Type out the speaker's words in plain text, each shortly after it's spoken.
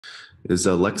Is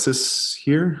Alexis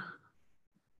here?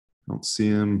 Don't see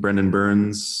him. Brendan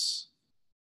Burns.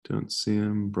 Don't see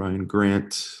him. Brian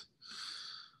Grant.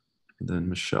 And then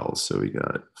Michelle. So we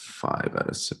got 5 out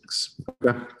of 6.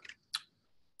 Okay.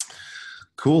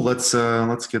 Cool. Let's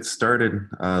get started.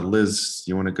 Liz,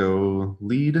 you want to go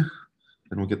lead, and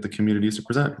we'll get the communities to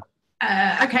present.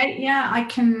 Okay. Yeah, I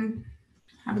can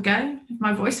have a go if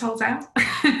my voice holds out.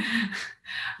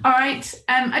 All right.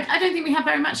 I don't think we have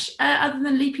very much other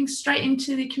than leaping straight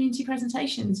into the community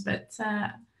presentations, but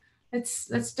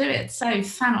let's do it. So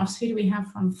Thanos, who do we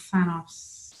have from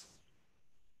Thanos?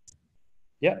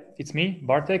 Yeah, it's me,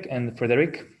 Bartek, and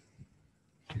Frederic.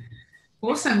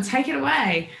 Awesome. Take it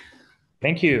away.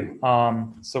 Thank you.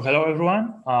 So hello,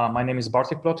 everyone. My name is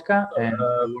Bartek Plotka, and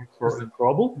I work for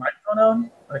Improbable. Microphone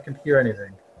on? I can hear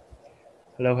anything.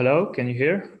 Hello, hello. Can you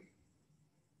hear?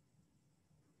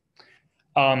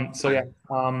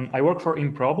 I work for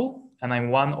Improbable, and I'm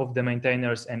one of the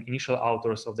maintainers and initial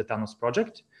authors of the Thanos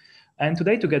project. And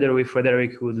today, together with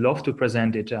Frederic, we would love to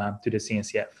present it to the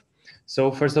CNCF.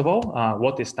 So first of all,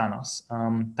 what is Thanos?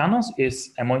 Thanos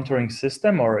is a monitoring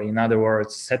system, or in other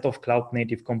words, set of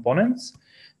cloud-native components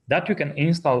that you can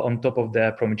install on top of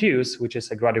the Prometheus, which is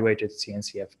a graduated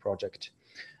CNCF project.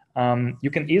 You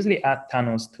can easily add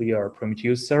Thanos to your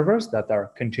Prometheus servers that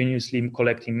are continuously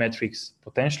collecting metrics,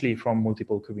 potentially from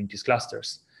multiple Kubernetes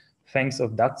clusters. Thanks to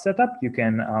that setup, you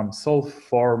can solve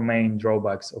 4 main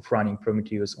drawbacks of running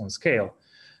Prometheus on scale,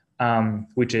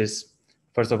 which is,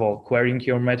 first of all, querying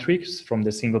your metrics from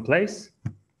the single place.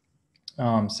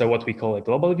 So what we call a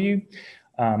global view,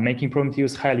 making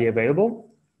Prometheus highly available.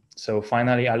 So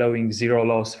finally allowing zero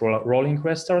loss rolling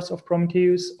restarts of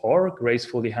Prometheus or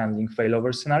gracefully handling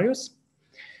failover scenarios.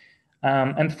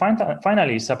 And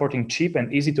finally, supporting cheap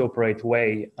and easy to operate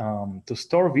way to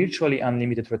store virtually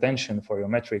unlimited retention for your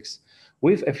metrics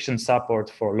with efficient support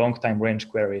for long time range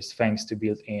queries thanks to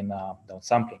built-in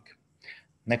downsampling.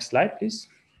 Next slide, please.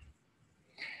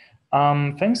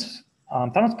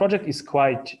 Thanos project is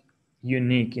quite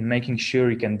unique in making sure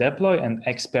you can deploy and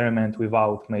experiment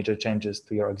without major changes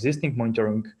to your existing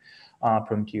monitoring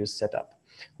Prometheus setup.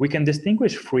 We can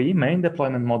distinguish 3 main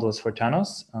deployment models for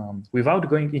Thanos without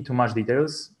going into much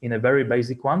details. In a very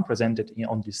basic one presented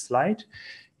on this slide,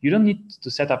 you don't need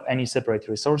to set up any separate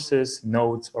resources,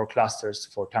 nodes, or clusters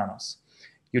for Thanos.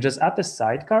 You just add a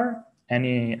sidecar,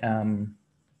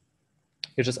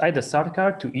 you just add a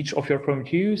sidecar to each of your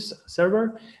Prometheus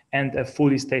server and a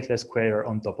fully stateless query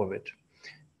on top of it.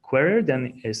 Query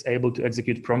then is able to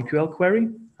execute PromQL query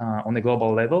on a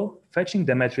global level, fetching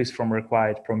the metrics from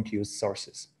required Prometheus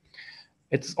sources.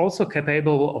 It's also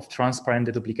capable of transparent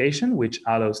deduplication, which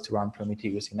allows to run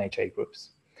Prometheus in HA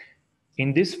groups.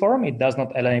 In this form, it does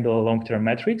not enable long-term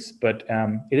metrics, but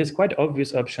it is quite an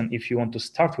obvious option if you want to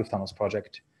start with Thanos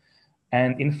project.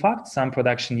 And in fact, some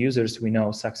production users we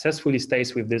know successfully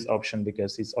stays with this option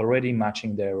because it's already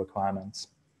matching their requirements.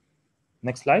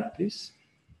 Next slide, please.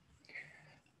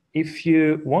 If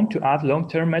you want to add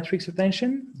long-term metrics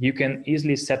retention, you can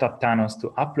easily set up Thanos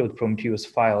to upload Prometheus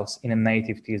files in a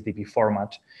native TSDB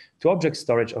format to object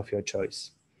storage of your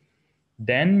choice.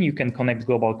 Then you can connect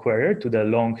global query to the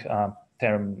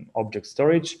long-term object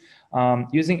storage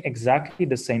using exactly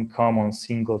the same common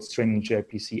single streaming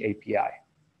gRPC API.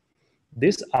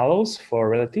 This allows for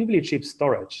relatively cheap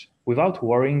storage without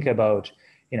worrying about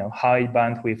high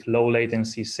bandwidth, low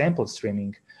latency sample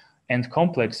streaming and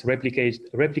complex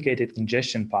replicated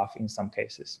ingestion path in some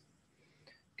cases.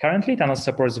 Currently, Thanos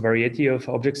supports a variety of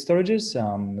object storages.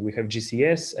 We have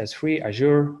GCS, S3,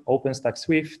 Azure, OpenStack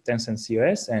Swift, Tencent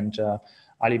COS, and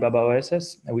Alibaba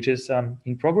OSS, which is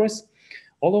in progress.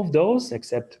 All of those,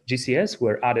 except GCS,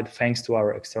 were added thanks to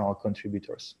our external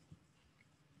contributors.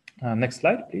 Next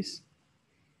slide, please.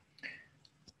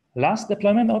 Last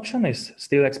deployment option is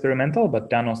still experimental, but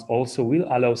Thanos also will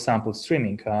allow sample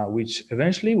streaming, which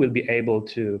eventually will be able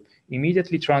to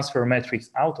immediately transfer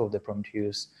metrics out of the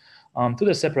Prometheus to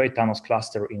the separate Thanos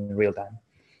cluster in real time.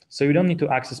 So you don't need to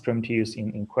access Prometheus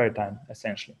in query time,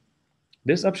 essentially.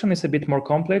 This option is a bit more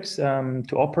complex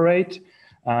to operate,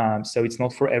 so it's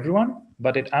not for everyone,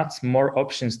 but it adds more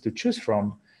options to choose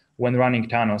from when running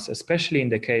Thanos, especially in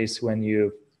the case when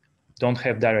you don't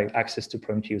have direct access to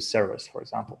Prometheus servers, for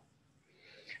example.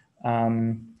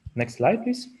 Next slide,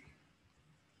 please.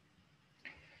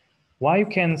 Why you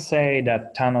can say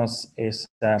that Thanos is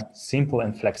simple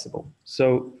and flexible?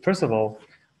 So first of all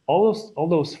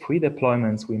those 3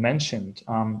 deployments we mentioned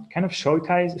kind of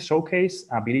showcase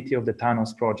ability of the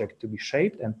Thanos project to be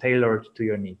shaped and tailored to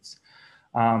your needs.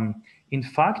 In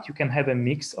fact, you can have a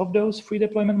mix of those 3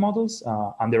 deployment models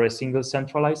under a single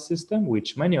centralized system,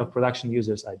 which many of production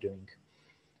users are doing.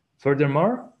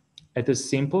 Furthermore, it is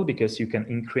simple because you can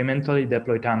incrementally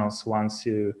deploy Thanos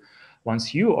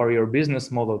once you or your business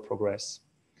model progress.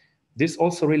 This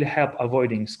also really helps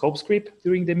avoiding scope creep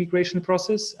during the migration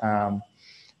process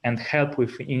and help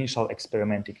with initial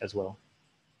experimenting as well.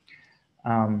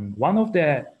 One of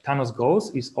the Thanos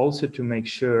goals is also to make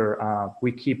sure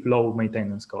we keep low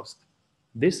maintenance cost.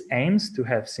 This aims to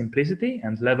have simplicity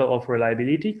and level of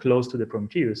reliability close to the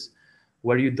Prometheus,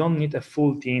 where you don't need a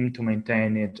full team to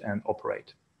maintain it and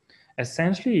operate.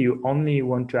 Essentially, you only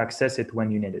want to access it when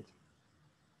you need it.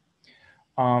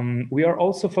 We are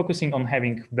also focusing on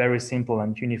having very simple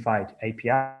and unified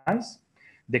APIs.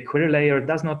 The query layer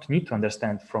does not need to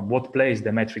understand from what place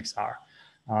the metrics are,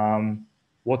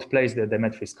 what place the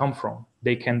metrics come from.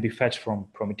 They can be fetched from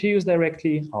Prometheus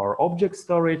directly, or object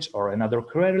storage, or another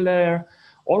query layer,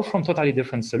 or from totally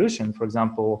different solution. For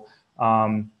example,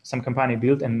 some company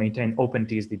built and maintain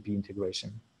OpenTSDP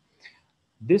integration.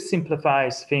 This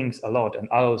simplifies things a lot and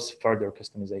allows further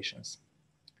customizations.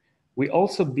 We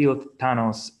also built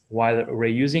Thanos while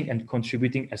reusing and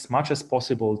contributing as much as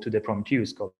possible to the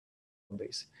Prometheus code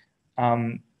base.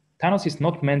 Thanos is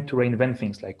not meant to reinvent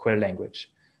things like query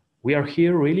language. We are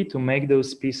here really to make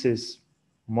those pieces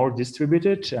more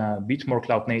distributed, a bit more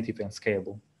cloud native and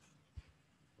scalable.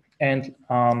 And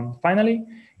finally,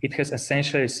 it has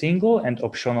essentially a single and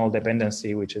optional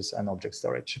dependency, which is an object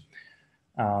storage.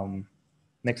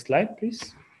 Next slide,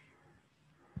 please.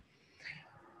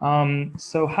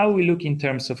 So how we look in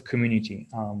terms of community?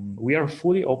 We are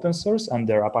fully open source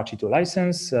under Apache 2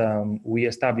 license. We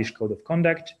established code of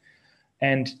conduct.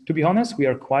 And to be honest, we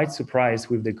are quite surprised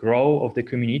with the growth of the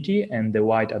community and the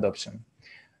wide adoption.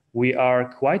 We are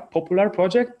quite popular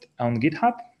project on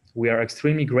GitHub. We are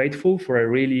extremely grateful for a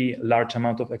really large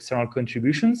amount of external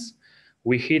contributions.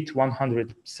 We hit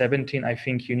 117, I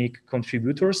think, unique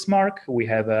contributors mark. We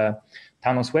have a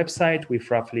Thanos website with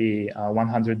roughly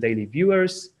 100 daily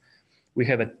viewers. We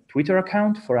have a Twitter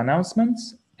account for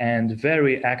announcements and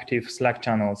very active Slack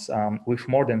channels with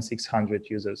more than 600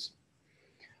 users.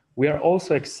 We are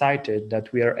also excited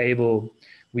that we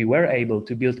were able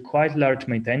to build quite large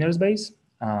maintainers base.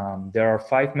 There are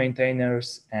 5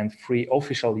 maintainers and 3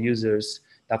 official users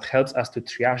that helps us to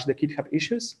triage the GitHub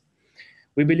issues.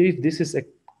 We believe this is a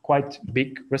quite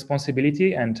big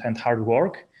responsibility and hard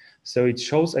work. So it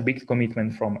shows a big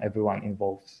commitment from everyone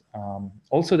involved.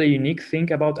 Also, the unique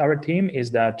thing about our team is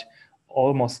that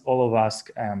almost all of us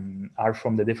are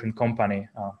from the different company,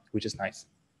 which is nice.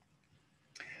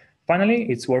 Finally,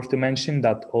 it's worth to mention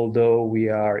that although we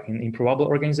are in improbable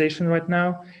organization right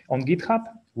now, on GitHub,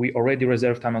 we already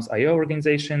reserved Thanos IO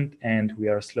organization, and we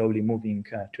are slowly moving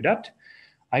to that.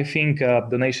 I think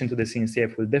donation to the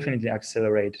CNCF will definitely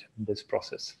accelerate this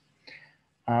process.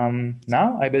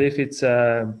 Now, I believe it's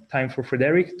time for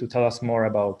Frederic to tell us more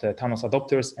about Thanos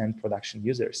adopters and production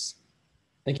users.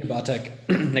 Thank you, Bartek.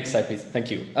 Next slide, please.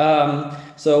 Thank you.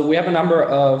 So we have a number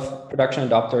of production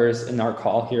adopters in our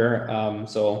call here.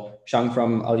 So Shang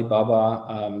from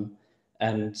Alibaba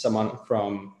and someone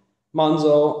from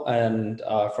Monzo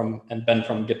and Ben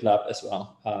from GitLab as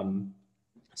well.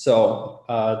 So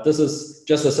this is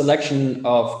just a selection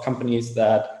of companies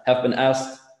that have been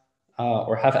asked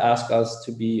or have asked us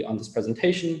to be on this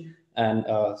presentation. And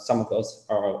some of those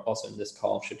are also in this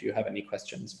call, should you have any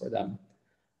questions for them.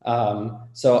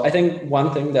 So I think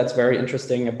one thing that's very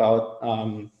interesting about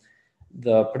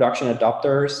the production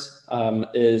adopters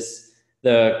is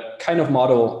the kind of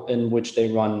model in which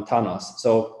they run Thanos.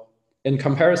 So in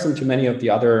comparison to many of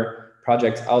the other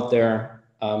projects out there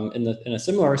in a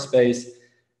similar space,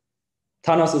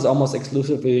 Thanos is almost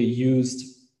exclusively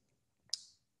used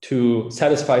to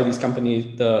satisfy these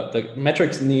companies, the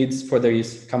metrics needs for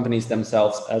these companies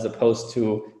themselves, as opposed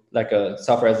to like a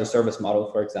software as a service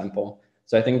model, for example.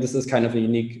 So I think this is kind of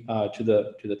unique to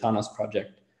the Thanos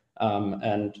project.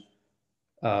 And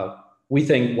we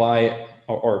think why,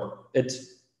 or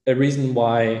it's a reason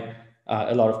why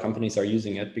a lot of companies are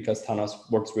using it, because Thanos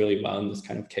works really well in this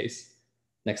kind of case.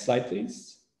 Next slide,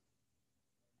 please.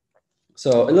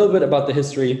 So a little bit about the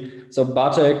history. So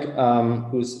Bartek,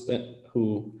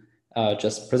 who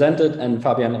just presented, and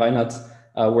Fabian Reinhardt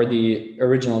were the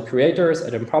original creators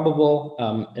at Improbable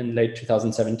in late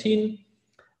 2017.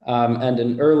 And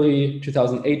in early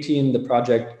 2018, the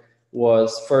project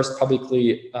was first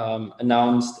publicly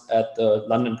announced at the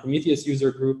London Prometheus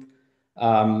user group.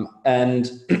 And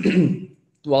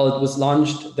while it was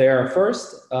launched there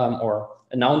first, or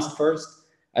announced first,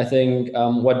 I think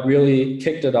what really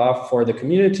kicked it off for the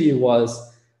community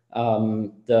was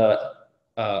the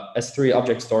S3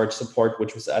 object storage support,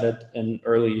 which was added in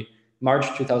early March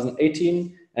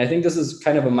 2018. And I think this is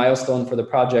kind of a milestone for the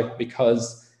project,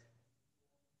 because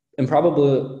and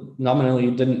probably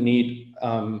nominally didn't need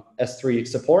S3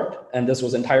 support, and this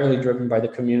was entirely driven by the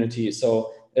community.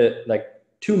 So like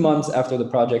 2 months after the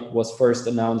project was first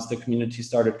announced, the community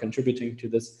started contributing to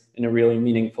this in a really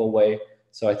meaningful way.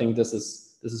 So I think this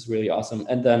is really awesome.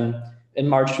 And then in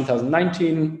March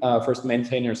 2019, first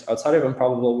maintainers outside of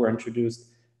Improbable were introduced,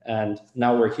 and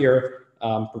now we're here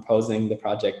proposing the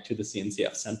project to the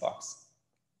CNCF sandbox.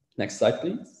 Next slide,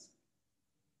 please.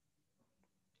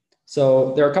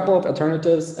 So there are a couple of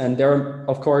alternatives, and there are,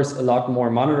 of course, a lot more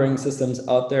monitoring systems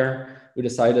out there. We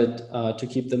decided to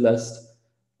keep the list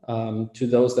to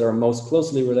those that are most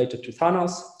closely related to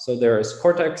Thanos. So there is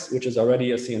Cortex, which is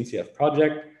already a CNCF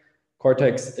project.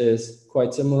 Cortex is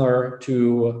quite similar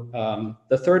to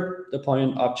the third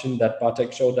deployment option that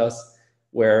Bartek showed us,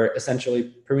 where essentially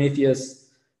Prometheus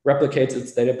replicates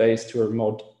its database to a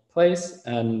remote place,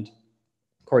 and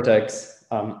Cortex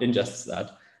ingests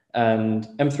that. And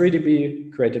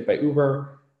M3DB, created by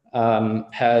Uber,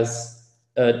 has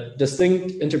a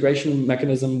distinct integration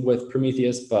mechanism with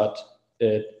Prometheus, but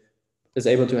it is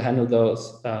able to handle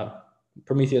those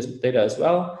Prometheus data as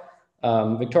well.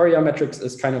 Victoria Metrics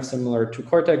is kind of similar to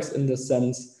Cortex in the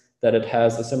sense that it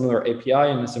has a similar API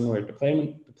and a similar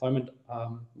deployment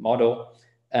model.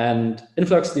 And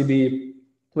InfluxDB,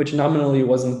 which nominally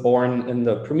wasn't born in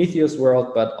the Prometheus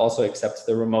world, but also accepts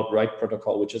the remote write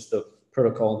protocol, which is the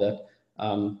protocol that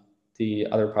the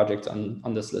other projects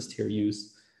on this list here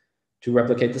use to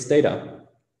replicate this data.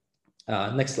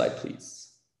 Next slide, please.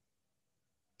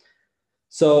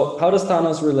 So how does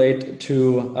Thanos relate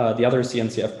to the other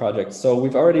CNCF projects? So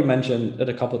we've already mentioned it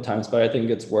a couple of times, but I think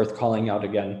it's worth calling out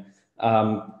again.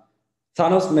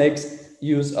 Thanos makes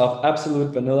use of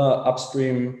absolute vanilla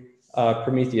upstream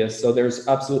Prometheus. So there's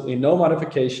absolutely no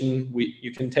modification.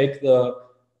 You can take the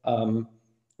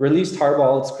released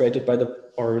harballs created by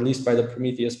released by the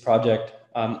Prometheus project,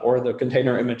 or the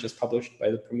container images published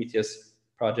by the Prometheus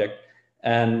project,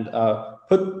 and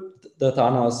put the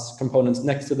Thanos components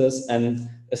next to this and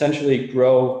essentially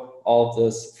grow all of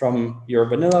this from your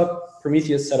vanilla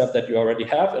Prometheus setup that you already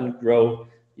have, and grow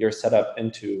your setup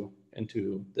into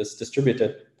this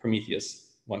distributed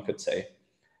Prometheus, one could say.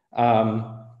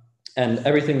 And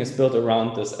everything is built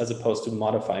around this as opposed to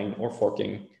modifying or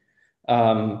forking.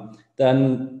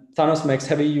 Then Thanos makes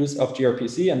heavy use of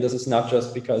gRPC, and this is not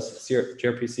just because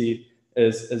gRPC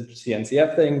is a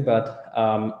CNCF thing, but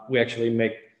we actually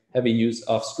make heavy use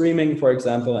of streaming, for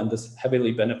example, and this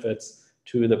heavily benefits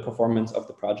to the performance of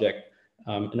the project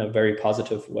in a very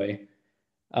positive way.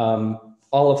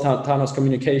 All of Thanos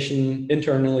communication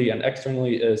internally and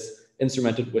externally is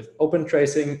instrumented with open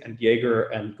tracing, and Jaeger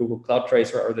and Google Cloud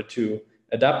Tracer are the two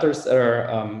adapters that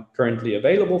are currently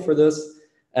available for this.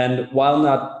 And while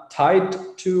not tied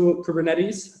to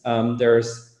Kubernetes,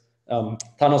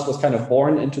 Thanos was kind of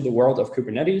born into the world of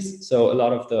Kubernetes. So a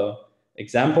lot of the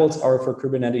examples are for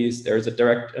Kubernetes. There's a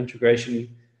direct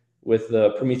integration with the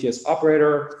Prometheus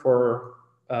operator for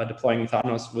deploying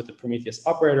Thanos with the Prometheus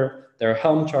operator. There are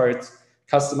Helm charts,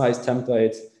 customized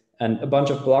templates, and a bunch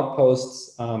of blog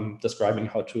posts describing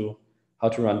how to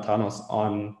run Thanos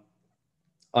on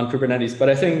Kubernetes. But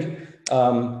I think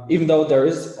even though there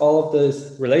is all of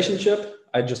this relationship,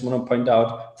 I just want to point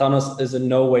out Thanos is in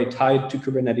no way tied to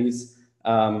Kubernetes,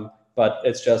 but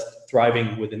it's just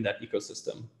thriving within that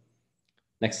ecosystem.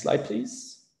 Next slide,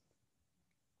 please.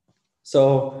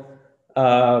 So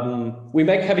we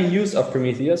make heavy use of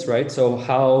Prometheus, right? So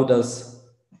how does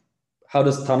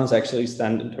Thanos actually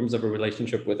stand in terms of a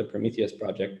relationship with the Prometheus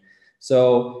project?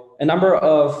 So a number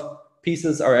of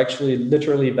pieces are actually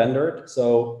literally vendored.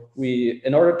 So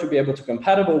in order to be able to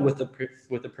compatible with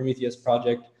the Prometheus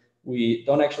project, we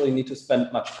don't actually need to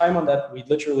spend much time on that. We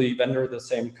literally vendor the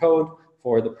same code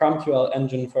for the PromQL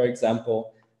engine, for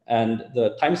example, and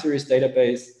the time series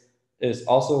database is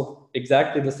also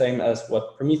exactly the same as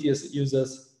what Prometheus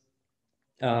uses.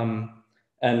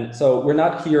 And so we're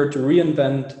not here to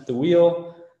reinvent the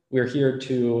wheel. We're here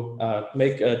to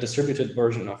make a distributed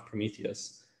version of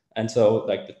Prometheus. And so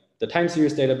like the time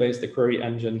series database, the query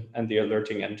engine, and the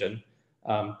alerting engine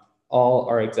all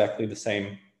are exactly the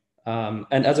same.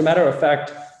 And as a matter of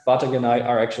fact, Bartek and I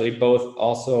are actually both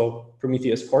also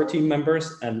Prometheus core team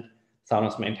members and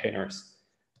Thanos maintainers.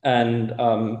 And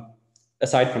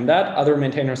aside from that, other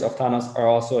maintainers of Thanos are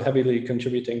also heavily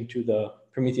contributing to the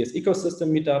Prometheus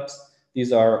ecosystem meetups.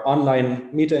 These are online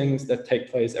meetings that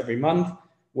take place every month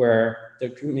where the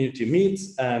community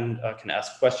meets and can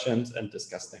ask questions and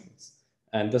discuss things.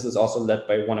 And this is also led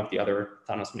by one of the other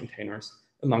Thanos maintainers,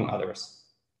 among others.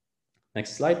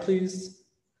 Next slide, please.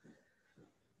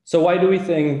 So why do we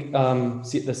think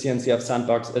the CNCF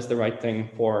sandbox is the right thing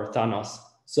for Thanos?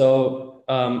 So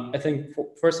I think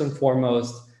first and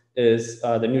foremost is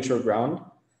the neutral ground.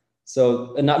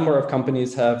 So a number of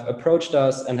companies have approached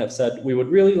us and have said, we would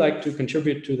really like to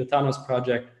contribute to the Thanos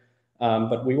project,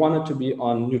 but we want it to be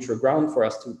on neutral ground for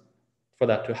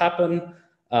that to happen.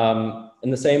 In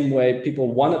the same way, people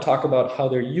want to talk about how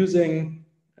they're using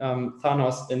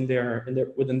Thanos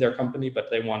within their company,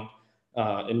 but they want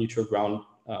a neutral ground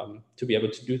to be able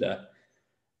to do that.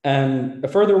 And a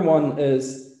further one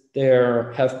is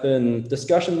there have been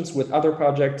discussions with other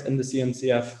projects in the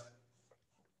CNCF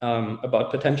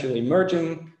about potentially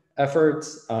merging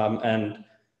efforts, and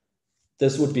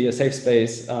this would be a safe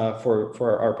space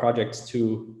for our projects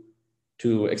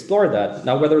to explore that.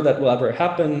 Now, whether that will ever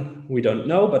happen, we don't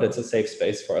know, but it's a safe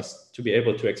space for us to be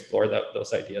able to explore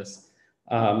those ideas.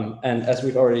 And as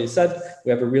we've already said,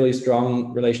 we have a really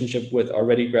strong relationship with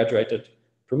already graduated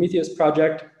Prometheus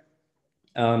project.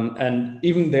 And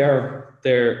even there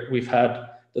we've had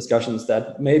discussions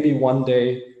that maybe one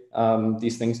day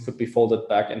these things could be folded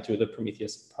back into the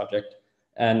Prometheus project.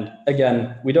 And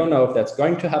again, we don't know if that's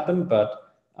going to happen,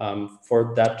 but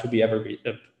for that to be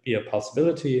a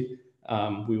possibility,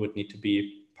 we would need to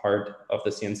be part of the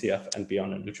CNCF and be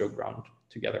on a neutral ground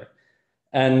together.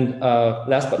 And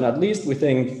last but not least, we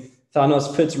think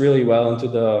Thanos fits really well into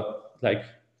the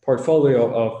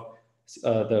portfolio of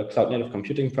the Cloud Native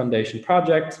Computing Foundation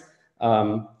project.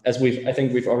 As I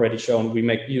think we've already shown, we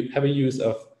make heavy use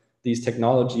of these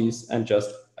technologies, and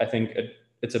I think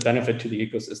it's a benefit to the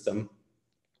ecosystem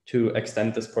to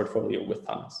extend this portfolio with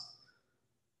Thanos.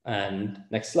 And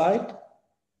next slide.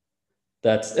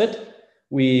 That's it.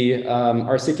 We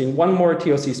are seeking one more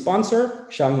TOC sponsor.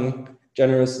 Shang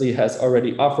generously has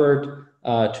already offered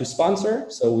to sponsor,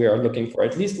 so we are looking for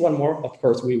at least one more. Of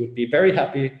course, we would be very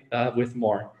happy with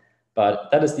more.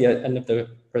 But that is the end of the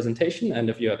presentation, and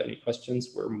if you have any questions,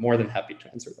 we're more than happy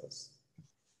to answer those.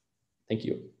 Thank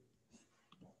you.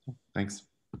 Thanks.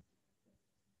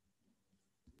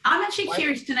 I'm actually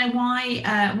curious to know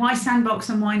why sandbox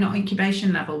and why not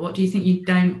incubation level? What do you think you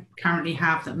don't currently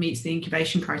have that meets the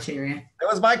incubation criteria? That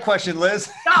was my question, Liz.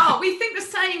 Oh, we think the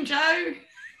same, Joe.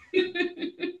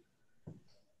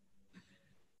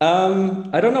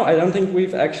 I don't know. I don't think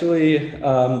we've actually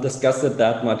discussed it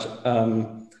that much.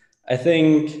 I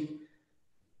think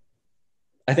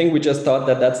we just thought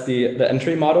that that's the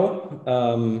entry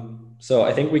model. So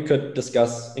I think we could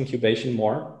discuss incubation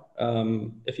more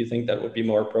if you think that would be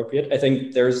more appropriate. I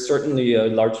think there's certainly a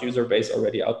large user base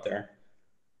already out there.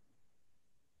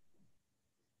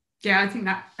 Yeah, I think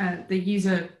that the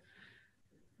user,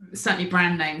 certainly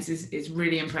brand names, is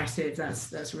really impressive.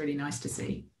 That's really nice to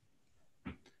see.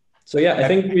 So yeah, I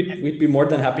think we'd be more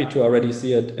than happy to already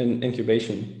see it in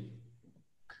incubation.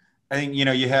 I think,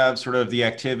 you have sort of the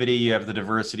activity, you have the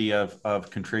diversity of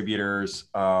contributors,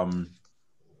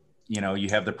 you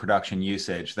have the production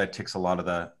usage that ticks a lot of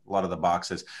the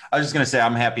boxes. I was just going to say,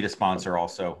 I'm happy to sponsor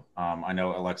also. I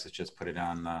know Alexis just put it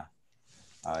on.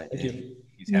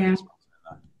 He's happy to sponsor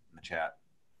in the chat.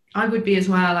 I would be as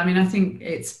well. I mean, I think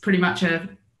it's pretty much a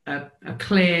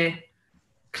clear,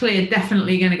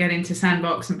 definitely going to get into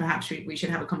sandbox, and perhaps we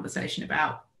should have a conversation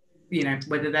about,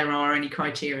 whether there are any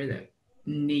criteria that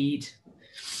need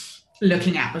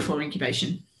looking at before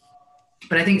incubation.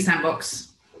 But I think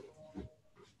sandbox.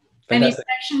 Fantastic.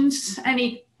 Any sections,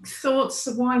 any thoughts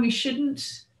of why we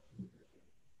shouldn't?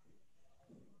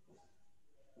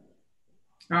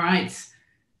 All right.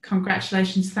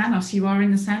 Congratulations, Thanos. You are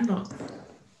in the sandbox.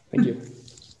 Thank you.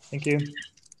 Thank you.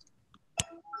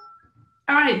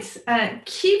 All right.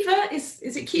 KubeVert, is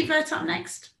it KubeVert up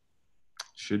next?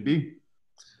 Should be.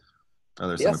 Oh,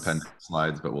 there's some appendix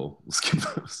slides, but we'll skip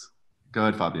those. Go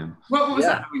ahead, Fabian. What was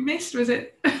that we missed? Was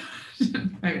it?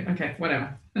 Okay,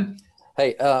 whatever.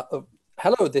 Hey,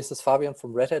 hello, this is Fabian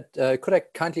from Red Hat. Could I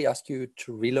kindly ask you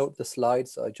to reload the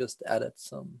slides? I just added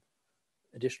some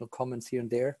additional comments here and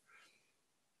there.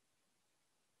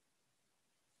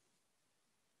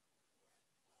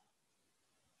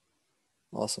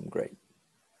 Awesome, great.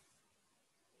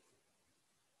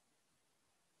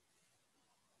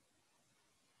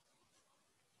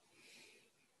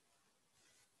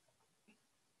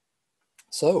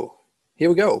 So here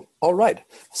we go. All right.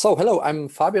 So hello, I'm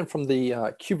Fabian from the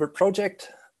KubeVert project.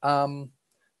 And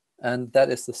that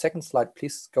is the second slide.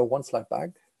 Please go one slide back.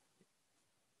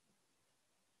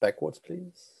 Backwards,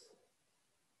 please.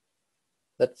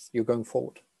 You're going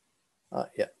forward.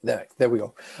 Yeah, there we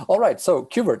go. All right, so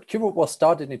KubeVert was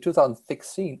started in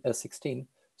 2016,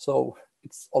 so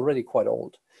it's already quite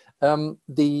old.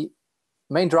 The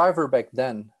main driver back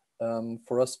then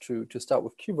for us to start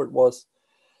with KubeVert was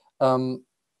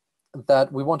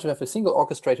that we want to have a single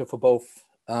orchestrator for both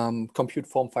compute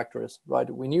form factors, right?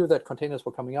 We knew that containers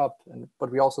were coming up,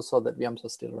 but we also saw that VMs are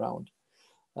still around.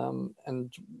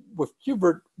 And with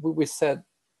KubeVirt, we said,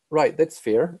 right, that's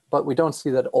fair, but we don't see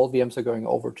that all VMs are going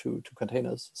over to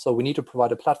containers. So we need to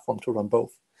provide a platform to run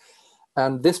both.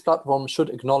 And this platform should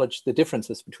acknowledge the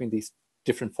differences between these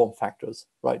different form factors,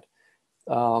 right?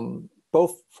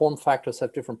 Both form factors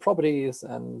have different properties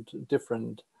and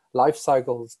different life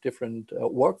cycles, different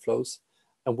workflows,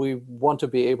 and we want to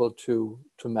be able to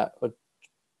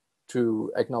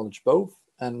acknowledge both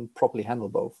and properly handle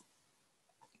both.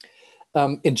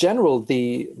 In general,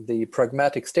 the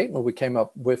pragmatic statement we came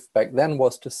up with back then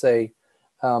was to say,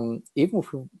 even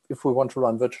if we want to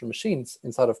run virtual machines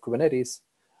inside of Kubernetes,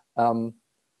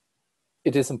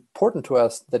 it is important to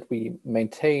us that we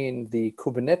maintain the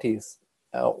Kubernetes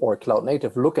or cloud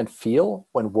native look and feel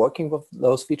when working with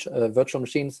those virtual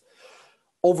machines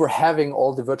over having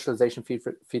all the virtualization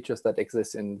features that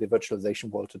exist in the virtualization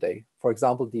world today. For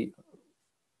example, the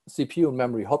CPU and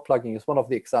memory hot plugging is one of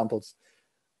the examples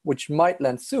which might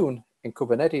land soon in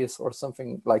Kubernetes or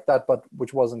something like that, but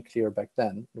which wasn't clear back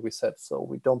then. We said, so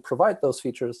we don't provide those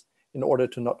features in order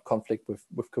to not conflict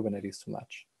with Kubernetes too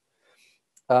much.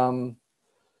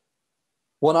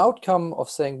 One outcome of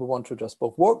saying we want to address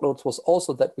both workloads was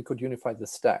also that we could unify the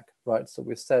stack, right? So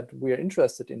we said we are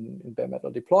interested in bare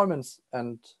metal deployments,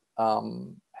 and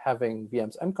having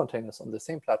VMs and containers on the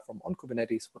same platform on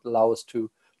Kubernetes would allow us to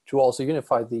also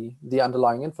unify the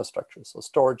underlying infrastructure, so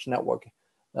storage, network,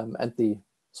 and the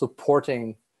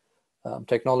supporting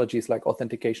technologies like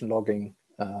authentication, logging,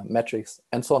 metrics,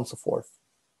 and so on and so forth.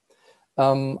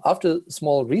 After a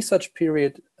small research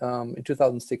period in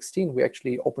 2016, we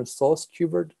actually open sourced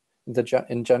KubeVirt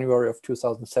in January of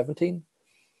 2017.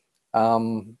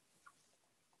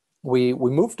 We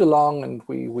moved along and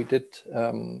we did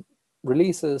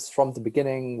releases from the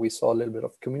beginning. We saw a little bit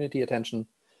of community attention,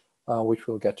 which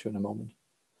we'll get to in a moment.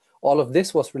 All of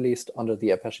this was released under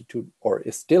the Apache 2, or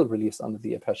is still released under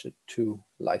the Apache 2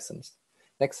 license.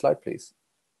 Next slide, please.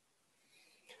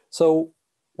 So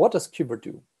what does KubeVirt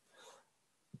do?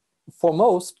 For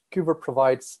most, KubeVirt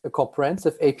provides a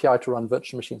comprehensive API to run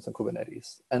virtual machines on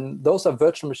Kubernetes. And those are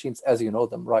virtual machines as you know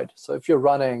them, right? So if you're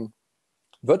running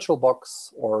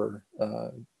VirtualBox or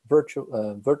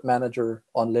Virt Manager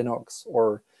on Linux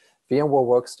or VMware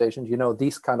Workstation, you know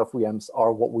these kind of VMs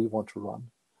are what we want to run.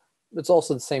 It's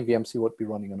also the same VMs you would be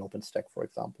running on OpenStack, for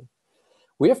example.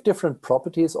 We have different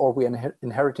properties, or we're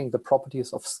inheriting the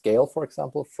properties of scale, for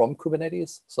example, from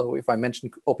Kubernetes. So if I mention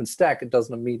OpenStack, it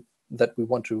doesn't mean that we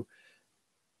want to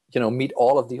meet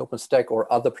all of the OpenStack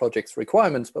or other projects'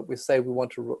 requirements, but we say we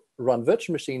want to run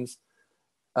virtual machines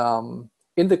in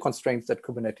the constraints that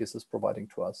Kubernetes is providing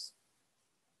to us.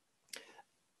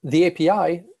 The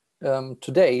API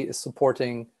today is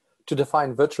supporting to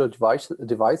define virtual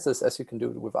devices as you can do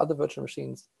with other virtual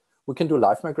machines. We can do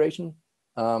live migration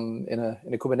in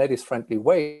a Kubernetes-friendly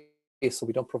way. So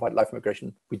we don't provide live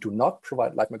migration. We do not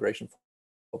provide live migration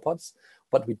for pods,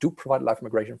 but we do provide live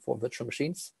migration for virtual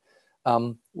machines.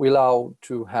 We allow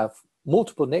to have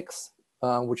multiple NICs,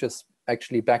 which is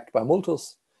actually backed by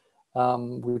Multus.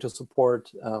 We just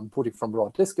support booting from raw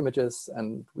disk images,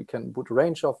 and we can boot a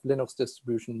range of Linux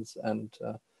distributions and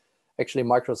actually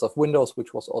Microsoft Windows,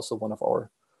 which was also one of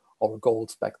our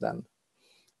goals back then.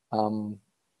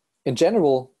 In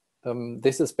general,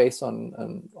 this is based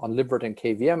on libvirt and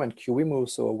KVM and QEMU,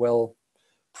 so a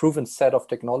well-proven set of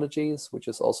technologies, which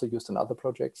is also used in other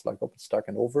projects like OpenStack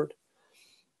and oVirt.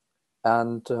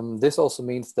 And this also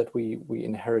means that we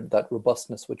inherit that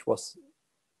robustness which was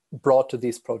brought to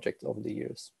these projects over the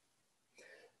years.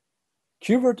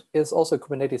 KubeVirt is also a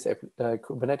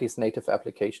Kubernetes native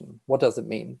application. What does it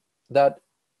mean? That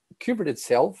KubeVirt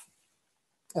itself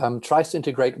tries to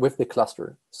integrate with the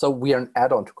cluster. So we are an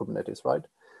add-on to Kubernetes, right?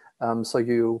 So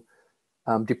you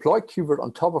deploy KubeVirt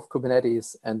on top of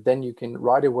Kubernetes, and then you can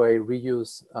right away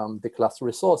reuse the cluster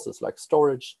resources like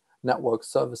storage, network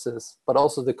services, but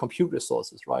also the compute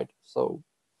resources, right? So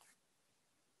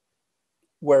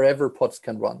wherever pods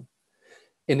can run.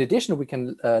 In addition, we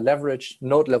can leverage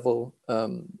node-level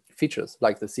features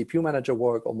like the CPU manager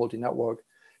work or multi-network,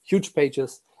 huge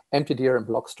pages, MTDR, and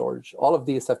block storage. All of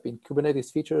these have been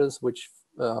Kubernetes features which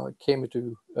came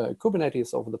into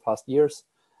Kubernetes over the past years.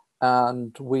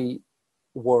 And we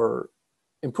were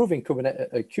improving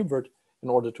KubeVirt in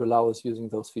order to allow us using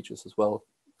those features as well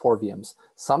for VMs.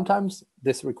 Sometimes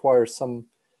this requires some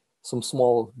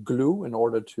small glue in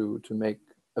order to make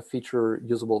a feature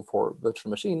usable for virtual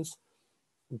machines,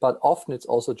 but often it's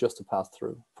also just a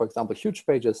pass-through. For example, huge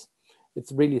pages,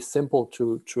 it's really simple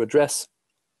to address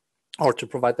or to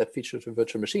provide that feature to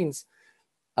virtual machines.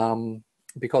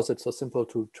 because it's so simple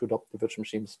to adopt the virtual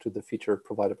machines to the feature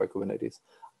provided by Kubernetes.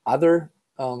 Other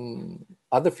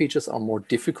features are more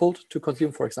difficult to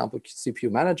consume, for example,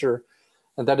 CPU Manager,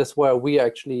 and that is where we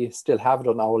actually still have it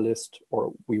on our list,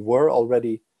 or we were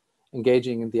already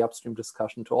engaging in the upstream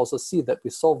discussion to also see that we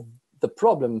solve the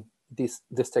problem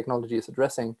this technology is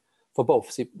addressing for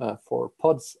both for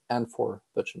pods and for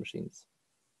virtual machines.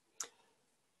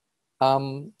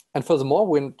 And furthermore,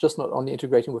 we're just not only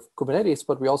integrating with Kubernetes,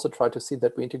 but we also try to see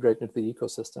that we integrate into the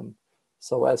ecosystem.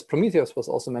 So as Prometheus was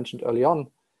also mentioned early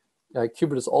on,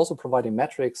 Kubernetes is also providing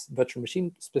metrics, virtual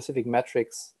machine specific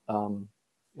metrics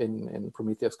in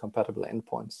Prometheus compatible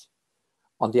endpoints.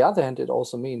 On the other hand, it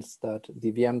also means that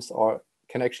the VMs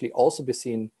can actually also be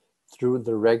seen through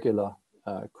the regular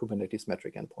Kubernetes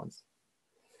metric endpoints.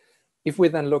 If we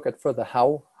then look at further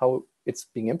how it's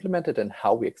being implemented and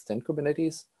how we extend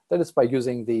Kubernetes, that is by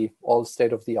using the all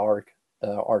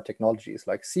state-of-the-art technologies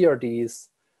like CRDs,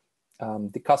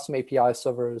 the custom API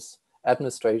servers,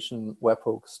 administration,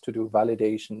 webhooks to do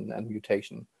validation and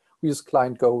mutation. We use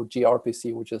client Go,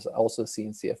 gRPC, which is also a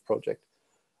CNCF project.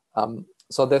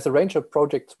 So there's a range of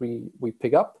projects we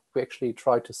pick up. We actually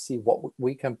try to see what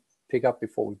we can pick up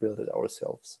before we build it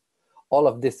ourselves. All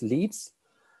of this leads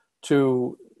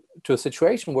to a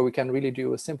situation where we can really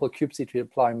do a simple kubectl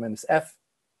apply -f,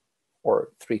 or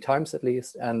 3 times at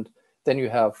least, and then you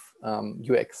have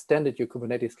you extended your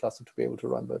Kubernetes cluster to be able to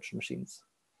run virtual machines.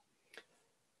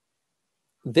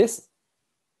 This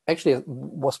actually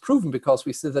was proven because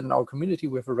we see that in our community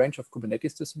we have a range of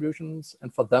Kubernetes distributions,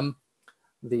 and for them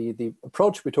the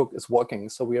approach we took is working.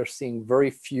 So we are seeing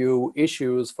very few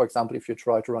issues. For example, if you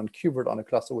try to run KubeVirt on a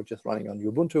cluster which is running on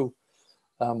Ubuntu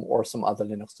or some other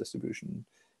Linux distribution.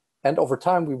 And over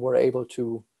time,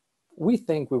 we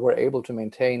think we were able to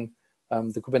maintain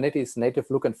the Kubernetes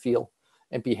native look and feel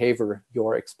and behavior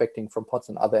you're expecting from pods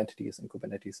and other entities in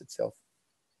Kubernetes itself.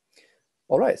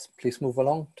 All right, please move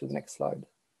along to the next slide.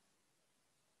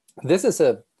 This is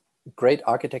a great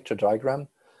architecture diagram.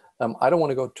 I don't want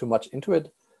to go too much into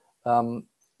it.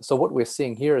 So what we're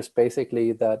seeing here is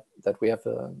basically that we have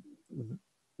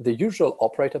the usual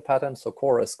operator pattern. So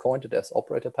core is coined it as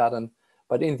operator pattern,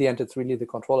 but in the end, it's really the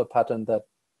controller pattern that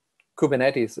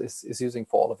Kubernetes is using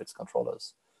for all of its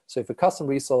controllers. So if a custom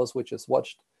resource, which is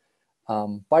watched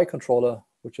by a controller,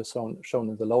 which is shown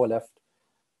in the lower left,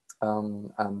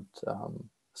 and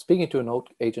speaking to a node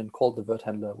agent called the virt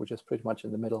handler, which is pretty much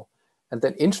in the middle. And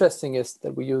then interesting is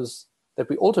that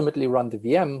we ultimately run the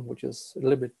VM, which is a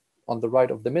little bit on the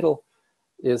right of the middle,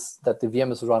 is that the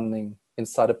VM is running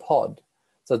inside a pod.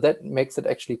 So that makes it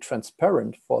actually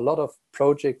transparent for a lot of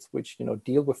projects which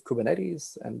deal with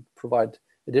Kubernetes and provide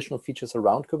additional features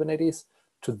around Kubernetes.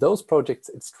 To those projects,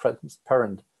 it's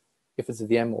transparent if it's a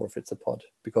VM or if it's a pod,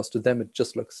 because to them it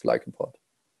just looks like a pod.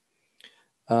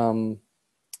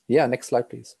 Yeah, next slide,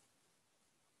 please.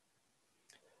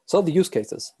 So the use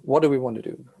cases, what do we want to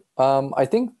do? I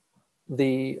think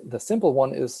the simple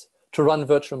one is to run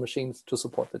virtual machines to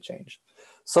support the change.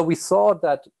 So we saw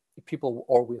that people,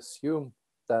 or we assume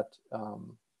that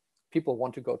people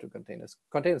want to go to containers.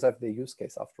 Containers have their use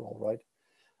case after all, right?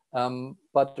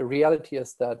 But the reality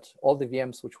is that all the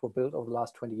VMs which were built over the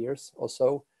last 20 years or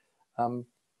so,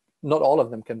 not all of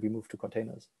them can be moved to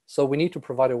containers. So we need to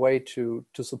provide a way to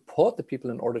support the people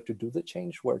in order to do the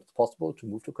change where it's possible to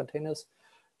move to containers,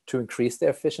 to increase their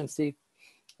efficiency,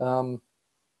 and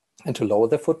to lower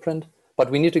their footprint. But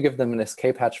we need to give them an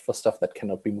escape hatch for stuff that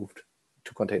cannot be moved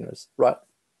to containers, right?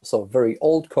 So very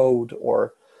old code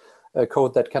or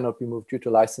code that cannot be moved due to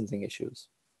licensing issues.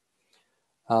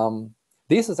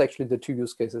 These is actually the 2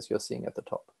 use cases you're seeing at the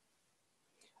top.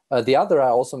 The other, I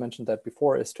also mentioned that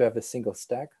before, is to have a single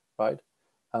stack, right?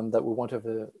 That we want to have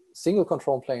a single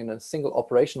control plane, a single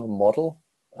operational model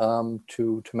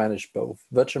to manage both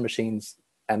virtual machines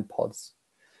and pods.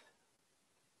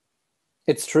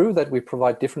 It's true that we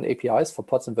provide different APIs for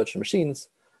pods and virtual machines,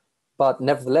 but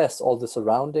nevertheless, all the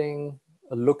surrounding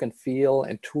look and feel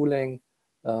and tooling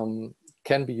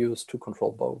can be used to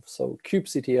control both. So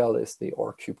kubectl is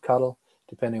or kubectl,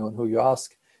 depending on who you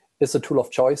ask, is a tool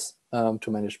of choice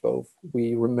to manage both.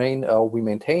 We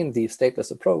maintain the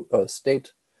stateless approach,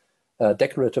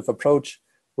 declarative approach,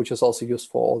 which is also used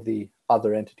for all the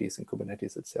other entities in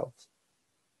Kubernetes itself.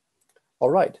 All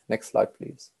right, next slide,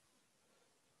 please.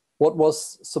 What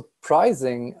was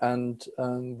surprising and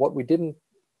what we didn't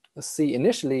see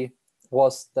initially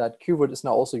was that KubeVirt is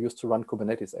now also used to run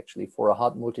Kubernetes actually for a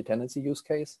hard multi-tenancy use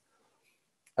case.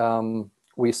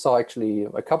 We saw actually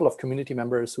a couple of community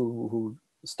members who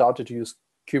started to use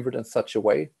KubeVirt in such a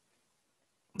way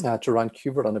to run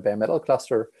KubeVirt on a bare metal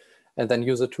cluster and then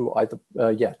use it to either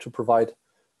to provide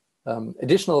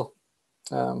additional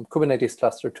Kubernetes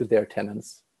cluster to their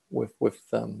tenants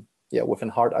within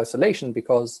hard isolation,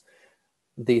 because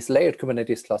these layered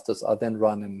Kubernetes clusters are then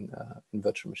run in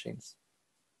virtual machines.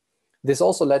 This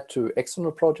also led to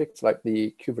external projects like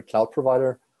the KubeCon Cloud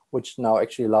Provider, which now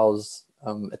actually allows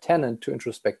a tenant to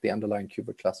introspect the underlying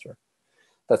KubeCon cluster.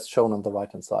 That's shown on the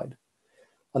right-hand side.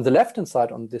 On the left-hand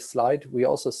side on this slide, we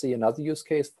also see another use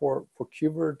case for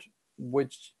KubeCon,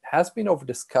 which has been over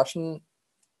discussion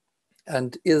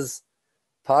and is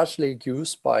partially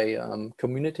used by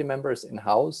community members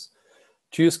in-house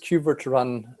to use KubeCon to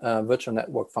run virtual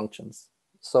network functions.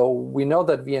 So we know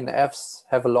that VNFs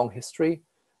have a long history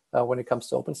when it comes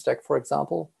to OpenStack, for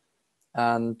example,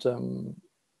 and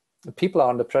people are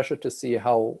under pressure to see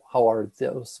how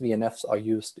those VNFs are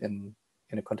used in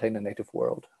a container-native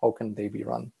world. How can they be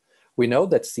run? We know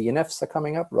that CNFs are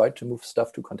coming up, right, to move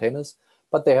stuff to containers,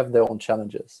 but they have their own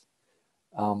challenges.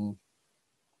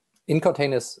 In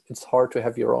containers, it's hard to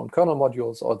have your own kernel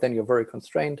modules, or then you're very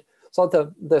constrained. So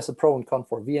there's a pro and con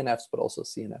for VNFs, but also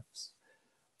CNFs.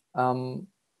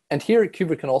 And here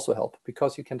KubeCon can also help,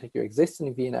 because you can take your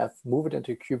existing VNF, move it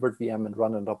into a KubeCon VM and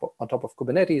run it on top of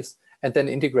Kubernetes, and then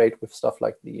integrate with stuff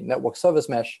like the network service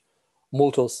mesh,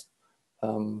 Multus,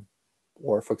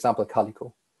 or for example,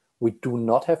 Calico. We do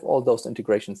not have all those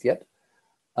integrations yet,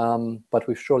 but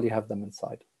we surely have them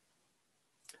inside.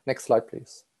 Next slide,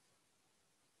 please.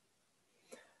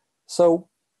 So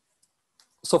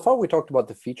far we talked about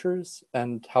the features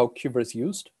and how KubeCon is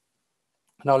used.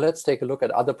 Now let's take a look at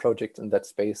other projects in that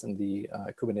space in the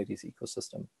Kubernetes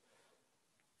ecosystem.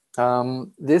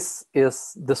 This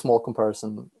is the small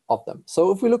comparison of them. So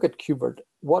if we look at KubeCon,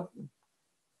 what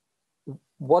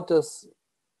does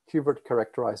KubeCon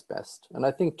characterize best? And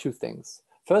I think two things.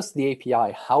 First, the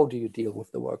API, how do you deal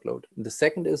with the workload? And the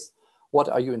second is, what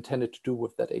are you intended to do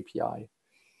with that API?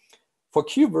 For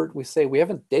KubeCon, we say we have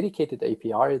a dedicated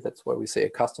API. That's where we say a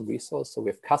custom resource. So we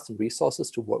have custom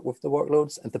resources to work with the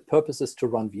workloads, and the purpose is to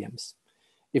run VMs.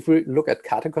 If we look at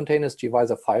Kata containers,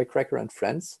 gvisor, Firecracker, and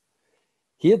Friends,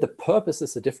 here the purpose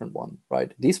is a different one,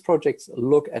 right? These projects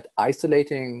look at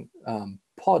isolating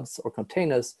pods or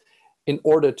containers in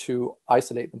order to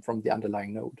isolate them from the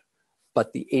underlying node.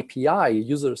 But the API a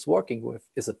user is working with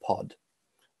is a pod.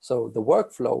 So the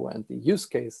workflow and the use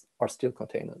case are still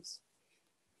containers.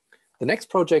 The next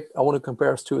project I want to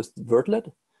compare us to is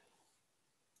Vertlet.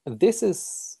 And this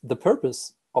is the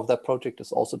purpose of that project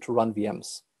is also to run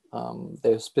VMs.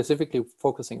 They're specifically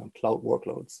focusing on cloud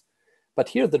workloads. But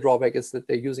here the drawback is that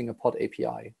they're using a pod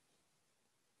API.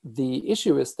 The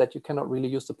issue is that you cannot really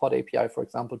use the pod API, for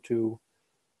example, to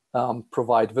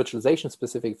provide virtualization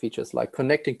specific features like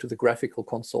connecting to the graphical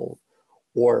console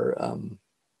or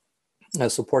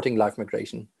supporting live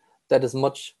migration. That is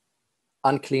much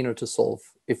uncleaner to solve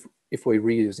if we're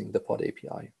reusing the pod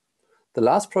API. The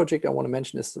last project I want to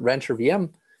mention is Rancher VM,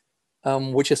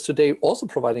 which is today also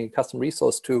providing a custom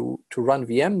resource to run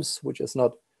VMs, which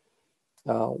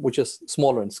is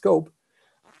smaller in scope.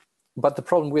 But the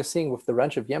problem we're seeing with the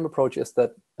Rancher VM approach is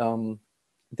that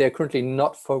they're currently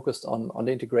not focused on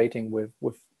integrating with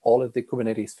all of the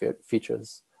Kubernetes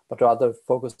features, but rather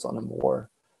focused on a more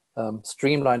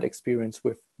streamlined experience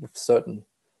with certain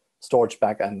storage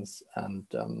backends and,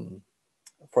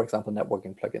 for example,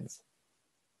 networking plugins.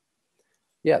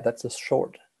 Yeah, that's a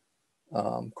short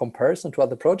comparison to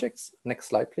other projects. Next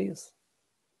slide, please.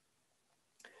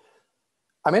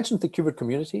 I mentioned the KubeCon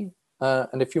community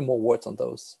and a few more words on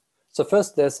those. So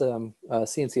first, there's a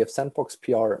CNCF Sandbox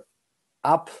PR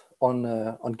up on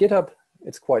GitHub.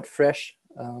 It's quite fresh,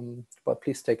 but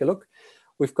please take a look.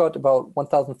 We've got about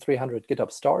 1,300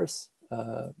 GitHub stars,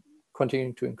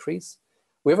 continuing to increase.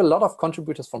 We have a lot of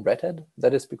contributors from Red Hat.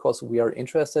 That is because we are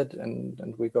interested and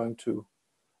we're going to,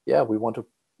 we want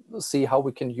to see how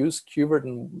we can use KubeCon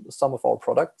in some of our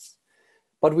products.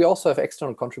 But we also have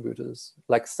external contributors,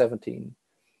 like 17.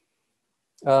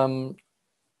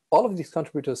 All of these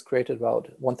contributors created about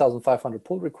 1,500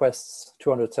 pull requests,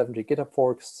 270 GitHub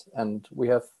forks, and we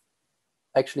have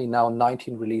actually now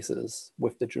 19 releases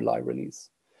with the July release.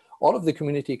 All of the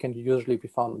community can usually be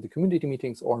found in the community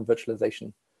meetings or in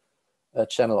virtualization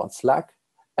channel on Slack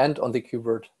and on the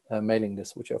KubeCon mailing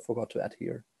list, which I forgot to add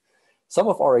here. Some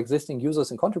of our existing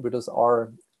users and contributors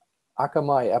are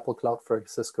Akamai, Apple, Cloudflare,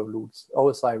 Cisco, Lutz,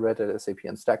 OSI, Red Hat, SAP,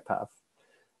 and StackPath.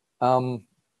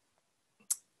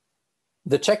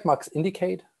 The check marks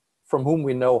indicate from whom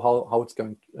we know how it's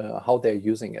going, how they're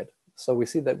using it. So we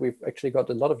see that we've actually got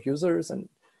a lot of users, and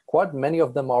quite many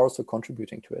of them are also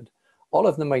contributing to it. All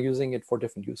of them are using it for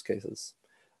different use cases.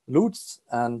 Lutz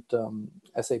and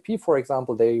SAP, for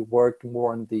example, they worked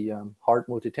more on the hard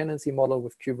multi-tenancy model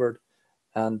with KubeCon,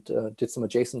 and did some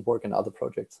adjacent work in other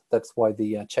projects. That's why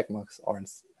the check marks are in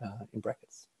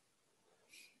brackets.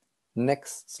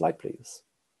 Next slide, please.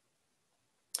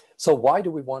 So why do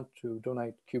we want to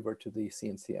donate KubeVirt to the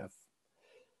CNCF?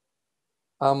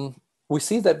 We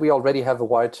see that we already have a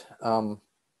wide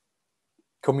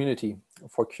community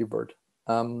for KubeVirt,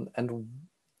 and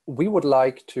we would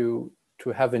like to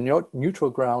have a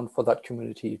neutral ground for that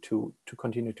community to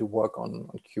continue to work on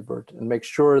KubeVirt and make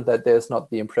sure that there's not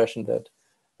the impression that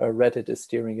Reddit is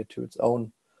steering it to its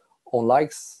own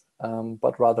likes,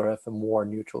 but rather have a more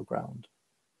neutral ground.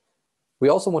 We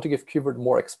also want to give KubeVirt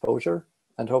more exposure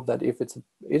and hope that if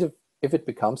it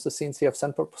becomes the CNCF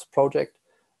Sandbox project,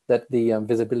 that the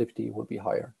visibility will be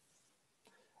higher.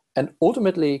 And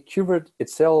ultimately, KubeVirt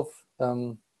itself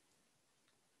can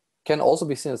also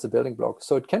be seen as a building block.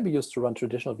 So it can be used to run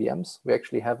traditional VMs. We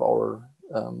actually have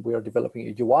we are developing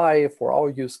a UI for our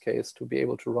use case to be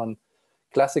able to run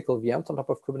classical VMs on top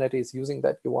of Kubernetes using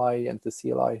that UI and the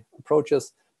CLI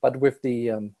approaches. But with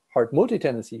the hard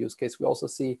multi-tenancy use case, we also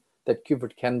see that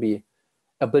KubeVirt can be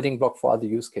a building block for other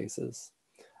use cases.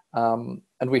 And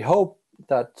we hope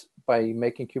that by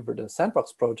making KubeVirt a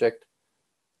sandbox project,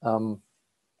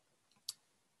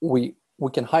 we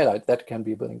can highlight that can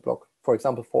be a building block, for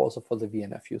example, also for the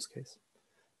VNF use case.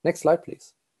 Next slide,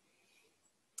 please.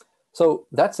 So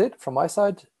that's it from my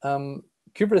side.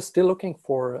 KubeVirt is still looking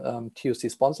for TOC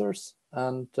sponsors.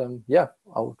 And yeah,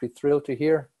 I would be thrilled to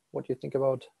hear what you think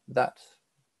about that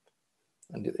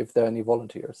and if there are any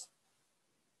volunteers.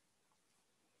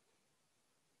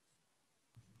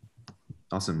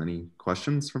 Awesome. Any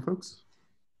questions from folks?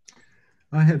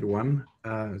 I had one.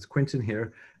 It's Quentin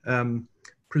here.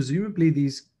 Presumably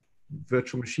these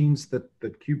virtual machines that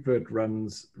KubeVirt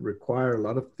runs require a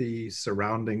lot of the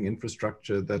surrounding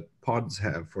infrastructure that pods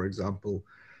have. For example,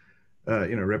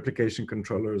 replication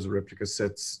controllers, replica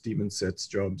sets, daemon sets,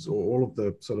 jobs, or all of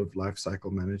the sort of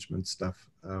lifecycle management stuff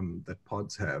that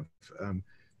pods have.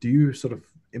 Do you sort of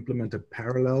implement a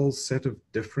parallel set of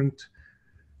different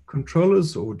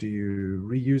controllers, or do you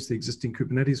reuse the existing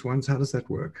Kubernetes ones? How does that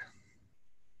work?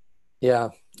 Yeah,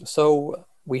 so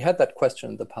we had that question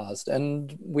in the past,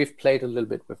 and we've played a little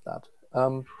bit with that.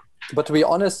 But to be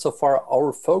honest, so far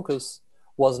our focus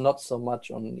was not so much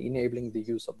on enabling the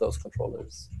use of those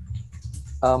controllers.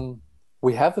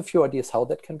 We have a few ideas how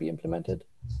that can be implemented,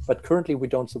 but currently we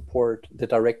don't support the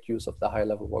direct use of the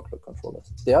high-level workload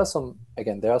controllers. There are some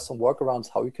workarounds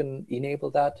how you can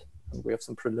enable that, and we have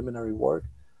some preliminary work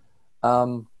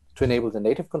to enable the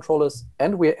native controllers,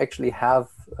 and we actually have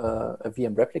a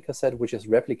VM replica set which is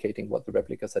replicating what the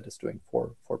replica set is doing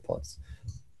for pods.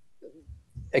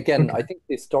 Again, I think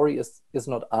the story is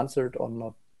not answered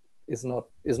or is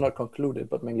not concluded,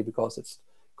 but mainly because it's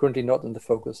currently not in the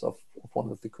focus of one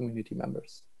of the community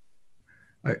members.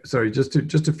 Sorry, just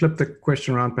to flip the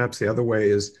question around, perhaps the other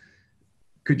way is,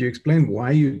 could you explain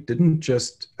why you didn't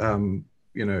just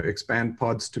expand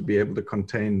pods to be able to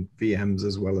contain VMs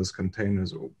as well as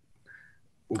containers, or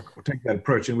take that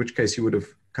approach, in which case you would have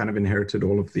kind of inherited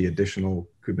all of the additional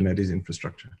Kubernetes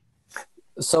infrastructure?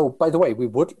 So by the way,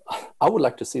 I would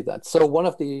like to see that.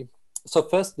 So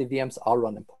first, the VMs are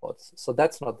run in pods. So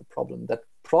that's not the problem. That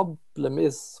problem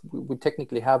we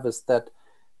technically have is that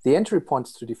the entry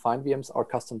points to define VMs are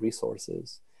custom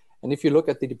resources. And if you look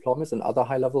at the deployments and other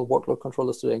high-level workload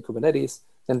controllers today in Kubernetes,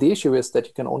 then the issue is that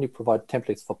you can only provide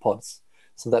templates for pods.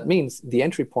 So that means the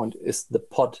entry point is the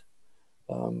pod.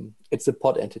 It's a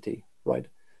pod entity, right?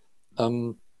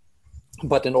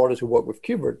 But in order to work with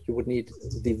KubeVirt, you would need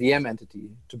the VM entity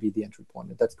to be the entry point,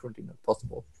 and that's currently not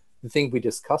possible. The thing we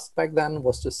discussed back then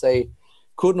was to say,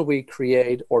 couldn't we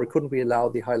create or couldn't we allow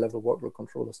the high-level workload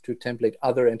controllers to template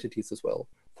other entities as well?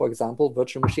 For example,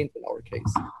 virtual machines in our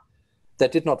case.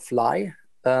 That did not fly.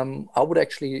 I would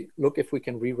actually look if we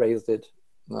can re-raise it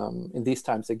in these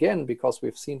times again, because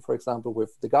we've seen, for example,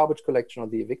 with the garbage collection or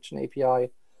the eviction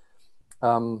API,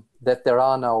 that there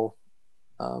are now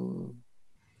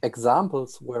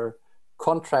examples where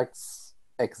contracts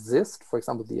exist, for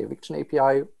example, the eviction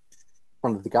API,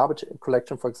 under the garbage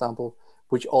collection, for example,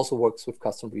 which also works with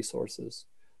custom resources.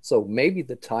 So maybe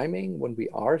the timing when we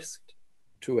asked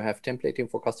to have templating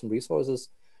for custom resources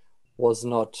was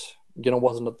not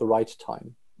the right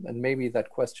time. And maybe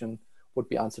that question would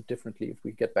be answered differently if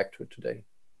we get back to it today.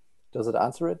 Does it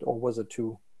answer it, or was it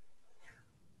too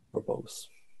verbose?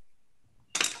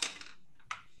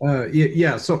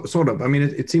 Yeah, sort of. I mean,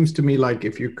 it seems to me like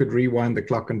if you could rewind the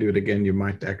clock and do it again, you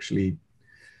might actually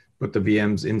put the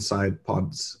VMs inside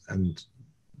pods, and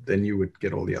then you would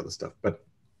get all the other stuff. But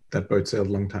that boat sailed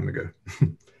a long time ago.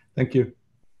 Thank you.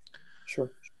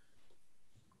 Sure.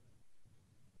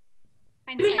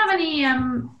 Do we have any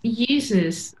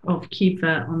users of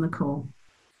KubeVirt on the call?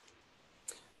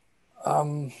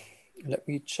 Let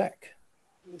me check.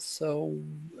 So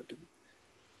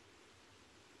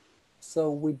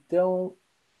we don't.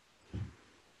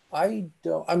 I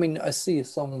mean, I see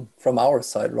some from our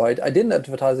side, right? I didn't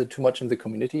advertise it too much in the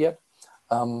community yet.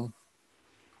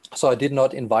 So I did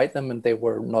not invite them, and they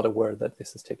were not aware that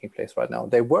this is taking place right now.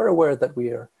 They were aware that we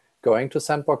are going to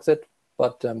sandbox it,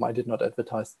 but I did not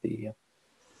advertise the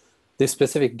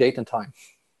specific date and time.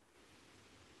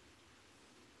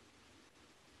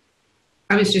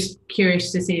 I was just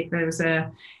curious to see if there was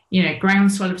a,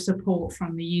 groundswell of support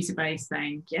from the user base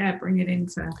saying, yeah, bring it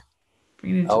into.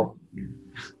 Oh,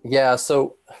 yeah.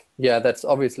 So yeah, that's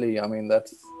obviously, I mean,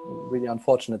 that's really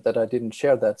unfortunate that I didn't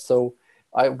share that. So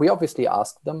we obviously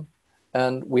asked them,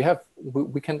 and we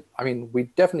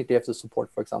definitely have the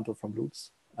support, for example, from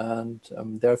Lutz, and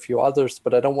there are a few others,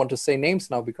 but I don't want to say names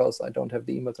now because I don't have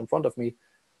the emails in front of me.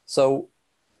 So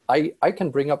I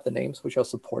can bring up the names which are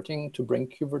supporting to bring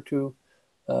KubeVirt to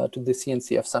the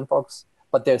CNCF sandbox,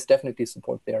 but there's definitely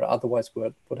support there. Otherwise,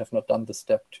 we would have not done the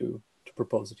step to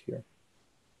propose it here.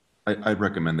 I'd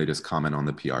recommend they just comment on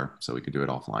the PR so we could do it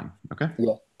offline. Okay.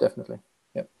 Yeah, definitely.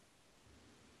 Yeah.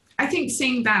 I think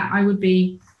seeing that, I would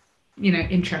be,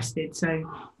 interested. So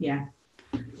yeah.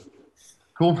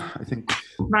 Cool. I think.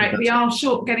 Right, we are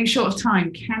getting short of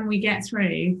time. Can we get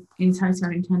through in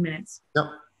total in 10 minutes? Yep.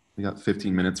 We got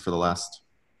 15 minutes for the last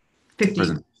 15.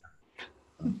 presentation.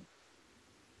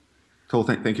 Cool.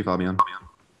 Thank you, Fabian.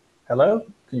 Hello,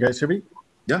 can you guys hear me?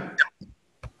 Yeah.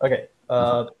 Okay.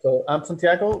 So I'm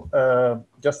Santiago.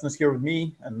 Justin is here with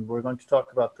me, and we're going to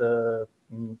talk about the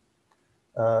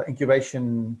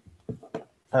incubation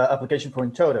application for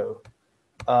Intodo.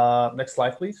 Next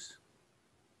slide, please.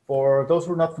 For those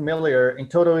who are not familiar,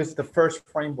 Intodo is the first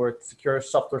framework to secure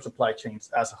software supply chains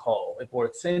as a whole. It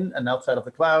works in and outside of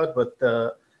the cloud, but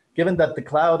given that the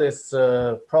cloud is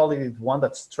probably the one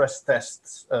that stress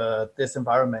tests this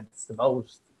environment the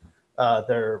most,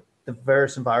 there are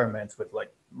diverse environments with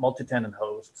like multi-tenant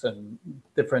hosts and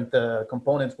different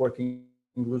components working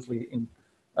loosely in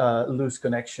loose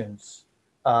connections.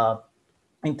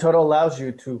 Intodo allows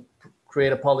you to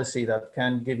create a policy that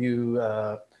can give you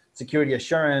security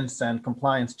assurance and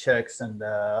compliance checks and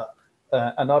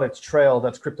an audit trail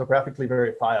that's cryptographically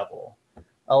verifiable.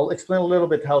 I'll explain a little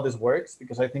bit how this works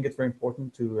because I think it's very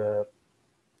important to,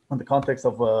 in the context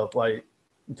of why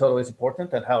Intodo is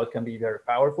important and how it can be very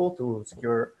powerful to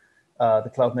secure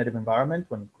the cloud native environment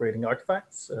when creating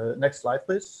artifacts. Next slide,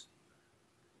 please.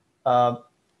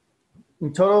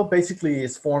 Intodo basically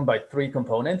is formed by three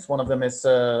components. One of them is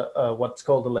what's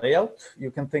called a layout.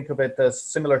 You can think of it as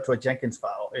similar to a Jenkins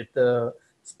file. It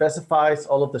specifies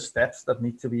all of the steps that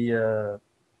need to be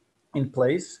in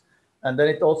place. And then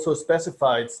it also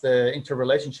specifies the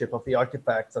interrelationship of the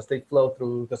artifacts as they flow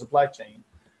through the supply chain.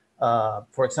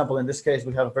 For example, in this case,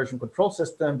 we have a version control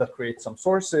system that creates some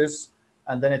sources,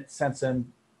 and then it sends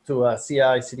them to a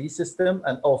CI/CD system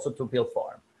and also to build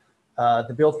farm.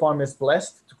 The build farm is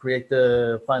blessed to create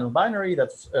the final binary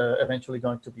that's eventually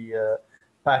going to be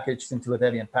packaged into a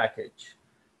Debian package.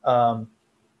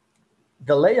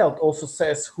 The layout also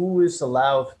says who is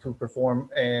allowed to perform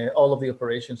all of the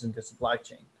operations in the supply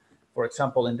chain. For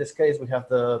example, in this case, we have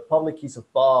the public keys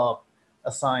of Bob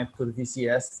assigned to the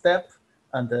VCS step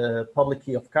and the public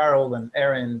key of Carol and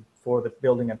Aaron for the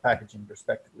building and packaging,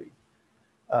 respectively.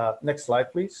 Next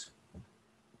slide, please.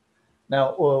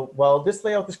 Now, while this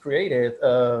layout is created,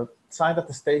 signed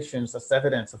attestations as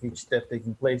evidence of each step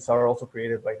taking place are also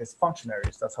created by these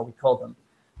functionaries. That's how we call them.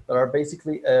 That are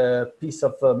basically a piece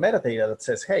of metadata that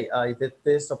says, hey, I did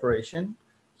this operation.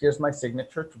 Here's my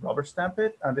signature to rubber stamp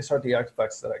it. And these are the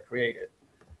artifacts that I created.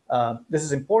 This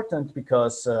is important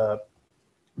because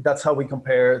that's how we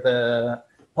compare the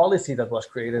policy that was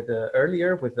created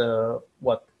earlier with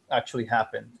what actually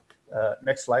happened.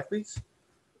 Next slide, please.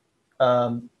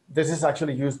 This is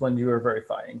actually used when you are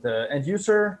verifying. The end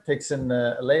user takes in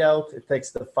a layout, it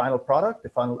takes the final product, the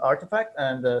final artifact,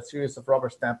 and a series of rubber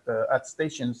stamped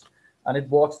attestations, and it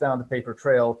walks down the paper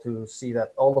trail to see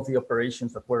that all of the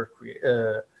operations that were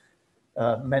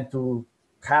meant to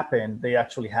happen, they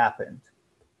actually happened.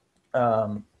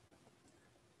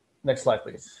 Next slide,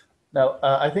 please. Now,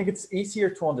 I think it's easier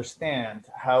to understand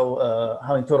how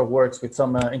Intodo works with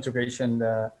some integration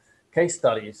case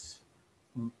studies.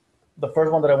 The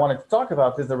first one that I wanted to talk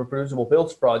about is the reproducible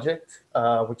builds project,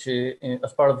 which is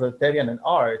as part of the Debian and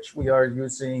Arch, we are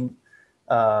using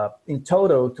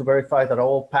Intodo to verify that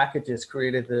all packages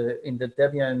created in the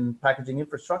Debian packaging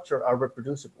infrastructure are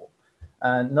reproducible.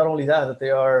 And not only that, that they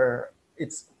are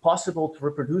it's possible to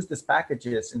reproduce these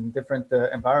packages in different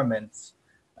environments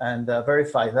and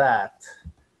verify that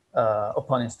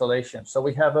upon installation. So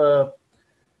we have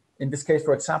in this case,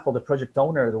 for example, the project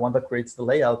owner, the one that creates the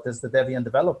layout, is the Debian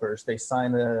developers. They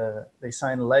sign a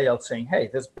layout saying, hey,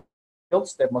 this build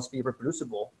step must be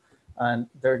reproducible, and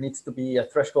there needs to be a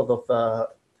threshold of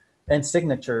end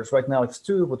signatures. Right now it's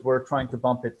 2, but we're trying to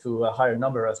bump it to a higher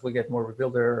number as we get more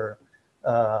rebuilder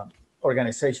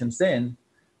organizations in.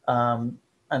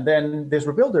 And then these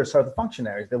rebuilders are the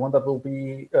functionaries, the one that will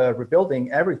be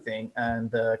rebuilding everything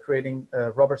and creating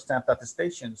rubber stamped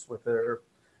attestations with their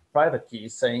private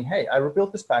keys saying, hey, I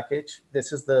rebuilt this package.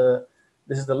 This is the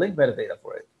link metadata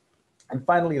for it. And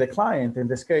finally, the client in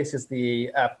this case is the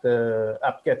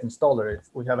apt-get installer.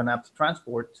 We have an apt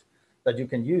transport that you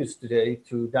can use today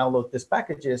to download these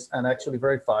packages and actually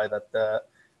verify that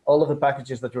all of the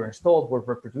packages that were installed were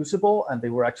reproducible and they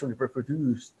were actually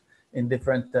reproduced in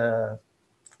different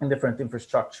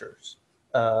infrastructures.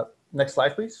 Next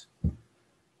slide, please.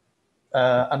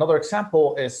 Another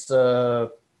example is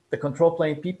the control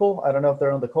plane people. I don't know if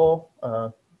they're on the call.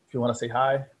 If you want to say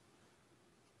hi.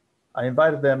 I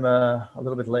invited them a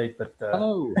little bit late, but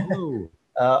hello.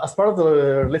 As part of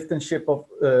the lift and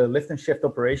shift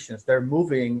operations, they're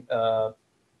moving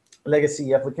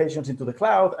legacy applications into the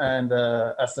cloud, and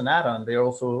as an add-on, they're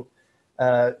also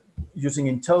using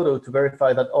in Toto to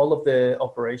verify that all of the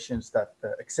operations that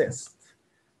exist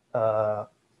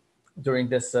during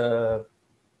this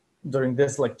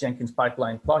like Jenkins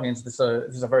pipeline plugins. This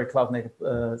is a very cloud native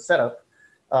setup.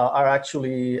 Are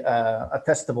actually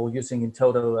attestable using in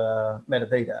Toto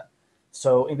metadata.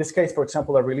 So in this case, for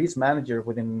example, a release manager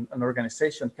within an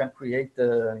organization can create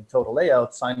the in Toto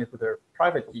layout, sign it with their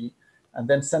private key, and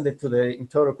then send it to the in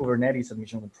Toto Kubernetes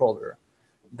admission controller.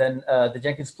 Then the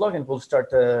Jenkins plugin will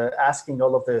start asking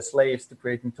all of the slaves to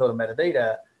create in Toto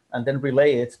metadata and then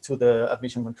relay it to the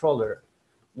admission controller.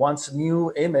 Once a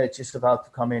new image is about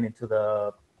to come into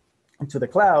the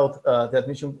cloud, the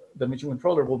admission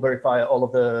controller will verify all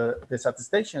of these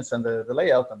attestations and the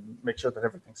layout and make sure that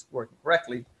everything's working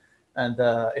correctly. And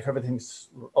if everything's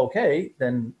okay,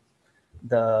 then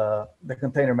the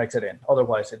container makes it in.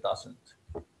 Otherwise, it doesn't.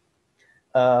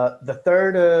 The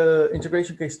third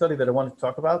integration case study that I wanted to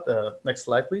talk about, next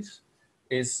slide, please,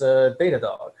 is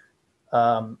Datadog.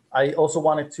 I also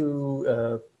wanted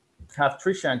to have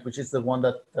Trishank, which is the one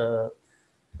that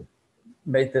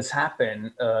made this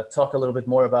happen, talk a little bit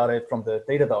more about it from the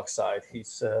Datadog side.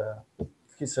 He's a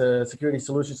security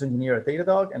solutions engineer at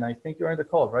Datadog, and I think you're on the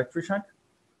call, right, Trishank?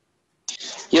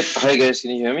 Yep. Hi guys,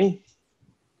 can you hear me?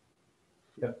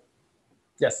 Yep.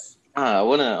 Yes. I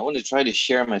wanna try to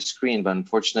share my screen, but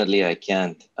unfortunately I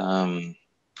can't. Got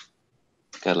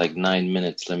like 9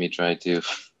 minutes. Let me try to.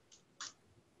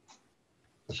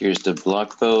 Here's the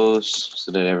blog post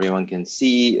so that everyone can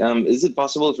see. Is it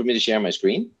possible for me to share my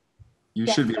screen? You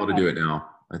should be able to do it now.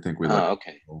 I think we look.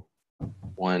 Okay.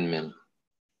 1 minute.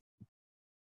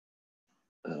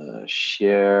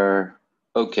 Share.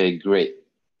 Okay, great.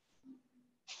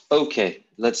 Okay,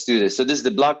 let's do this. So this is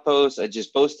the blog post. I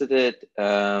just posted it.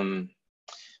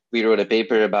 We wrote a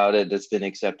paper about it that's been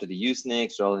accepted to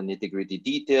Usenix, all the nitty-gritty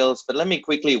details. But let me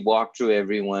quickly walk through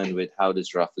everyone with how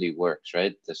this roughly works,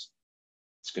 right? It's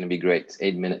going to be great.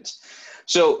 8 minutes.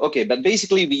 So, okay, but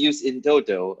basically we use in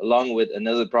Toto along with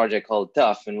another project called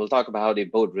TOF, and we'll talk about how they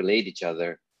both relate each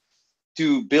other,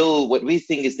 to build what we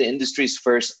think is the industry's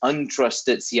first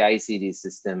untrusted CI/CD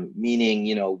system, meaning,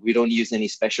 you know, we don't use any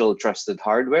special trusted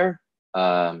hardware.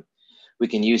 We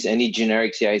can use any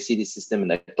generic CI/CD system in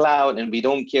the cloud, and we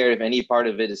don't care if any part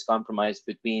of it is compromised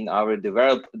between our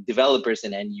developers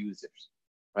and end users,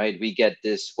 right? We get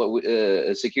this,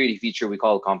 a security feature we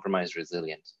call compromise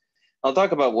resilience. I'll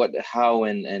talk about how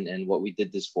and what we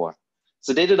did this for.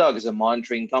 So Datadog is a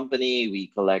monitoring company. We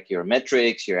collect your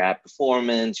metrics, your app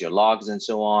performance, your logs, and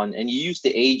so on. And you use the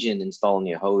agent installed in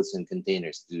your hosts and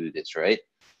containers to do this, right?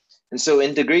 And so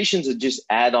integrations are just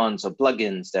add-ons or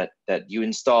plugins that you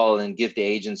install and give the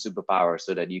agent superpower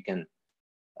so that you can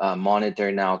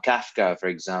monitor now Kafka, for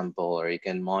example, or you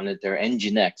can monitor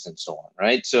Nginx and so on,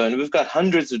 right? So, and we've got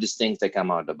hundreds of these things that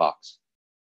come out of the box.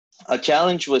 A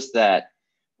challenge was that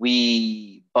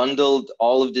we bundled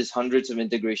all of these hundreds of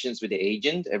integrations with the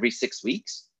agent every 6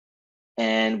 weeks.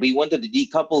 And we wanted to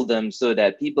decouple them so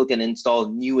that people can install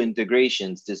new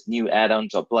integrations, this new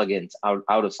add-ons or plugins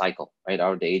out of cycle, right,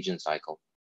 out of the agent cycle,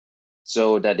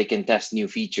 so that they can test new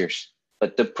features.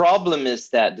 But the problem is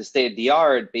that the state of the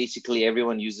art, basically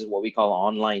everyone uses what we call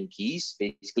online keys,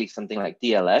 basically something like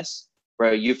TLS,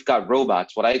 where you've got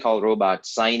robots, what I call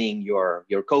robots, signing your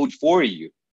code for you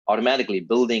automatically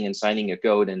building and signing your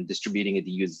code and distributing it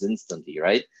to users instantly,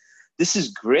 right? This is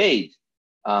great.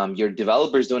 Your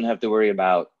developers don't have to worry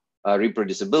about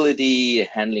reproducibility,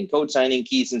 handling code signing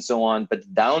keys, and so on. But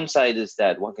the downside is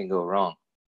that what can go wrong?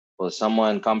 Well,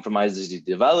 someone compromises your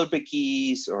developer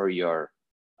keys, or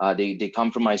they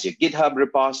compromise your GitHub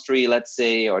repository, let's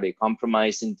say, or they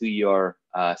compromise into your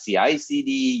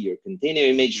CI/CD, your container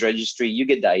image registry. You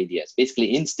get the idea. It's basically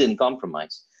instant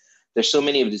compromise. There's so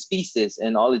many of these pieces,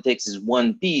 and all it takes is one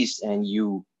piece, and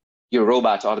your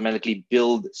robots automatically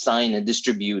build, sign, and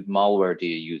distribute malware to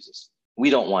your users. We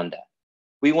don't want that.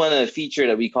 We want a feature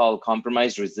that we call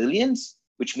compromise resilience,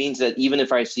 which means that even if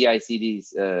our CI/CD is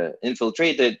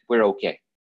infiltrated, we're okay.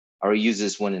 Our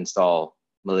users won't install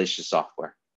malicious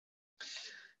software.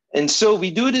 And so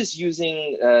we do this using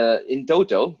in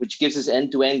Toto, which gives us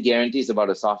end-to-end guarantees about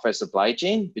a software supply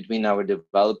chain between our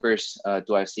developers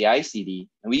to our CI/CD.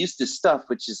 And we use this stuff,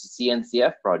 which is the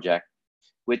CNCF project,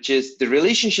 which is the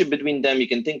relationship between them. You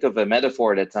can think of a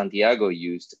metaphor that Santiago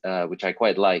used, which I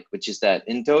quite like, which is that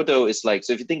in Toto is like,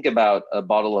 so if you think about a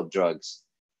bottle of drugs,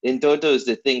 in Toto is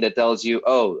the thing that tells you,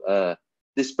 oh,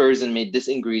 this person made this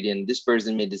ingredient, this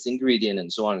person made this ingredient, and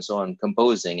so on,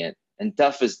 composing it. And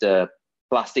tough is the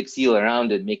plastic seal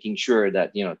around it, making sure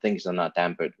that, you know, things are not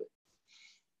tampered with.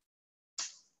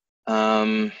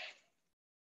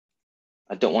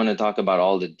 I don't want to talk about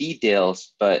all the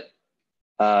details, but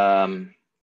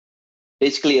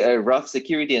basically a rough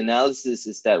security analysis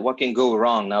is that what can go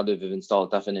wrong now that we've installed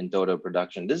Toughen in Toto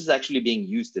production. This is actually being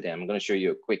used today. I'm going to show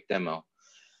you a quick demo.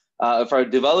 If our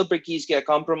developer keys get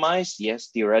compromised, yes,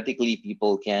 theoretically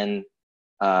people can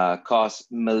cause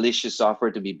malicious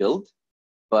software to be built.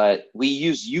 But we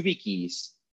use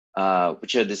YubiKeys,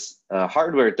 which are this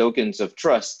hardware tokens of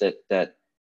trust that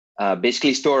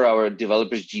basically store our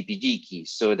developers' GPG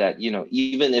keys, so that, you know,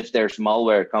 even if there's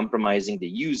malware compromising the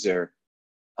user,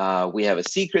 we have a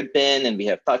secret PIN and we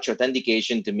have touch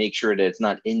authentication to make sure that it's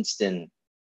not instant.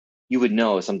 You would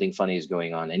know something funny is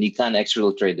going on, and you can't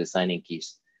exfiltrate the signing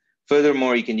keys.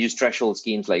 Furthermore, you can use threshold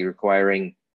schemes like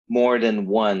requiring more than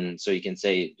one. So you can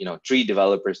say, you know, 3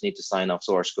 developers need to sign off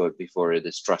source code before it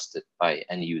is trusted by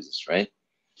end users, right?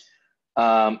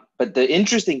 But the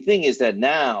interesting thing is that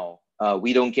now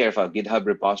we don't care if our GitHub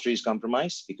repository is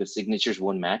compromised, because signatures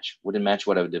wouldn't match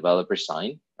what our developers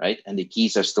sign, right? And the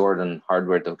keys are stored on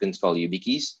hardware tokens called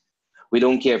YubiKeys. We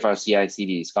don't care if our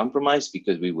CI/CD is compromised,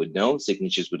 because we would know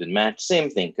signatures wouldn't match. Same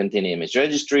thing, container image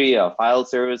registry, file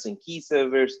servers, and key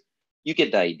servers. You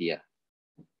get the idea.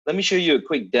 Let me show you a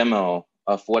quick demo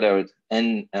of what I would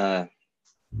end.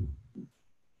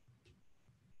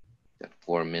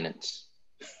 4 minutes.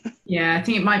 Yeah, I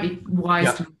think it might be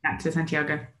wise to move back to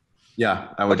Santiago.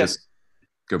 Yeah, I would just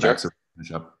go back to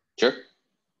finish up. Sure.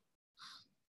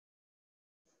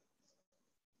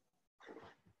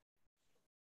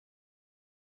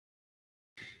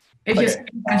 If you're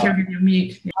Santiago, you're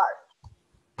mute. Yeah.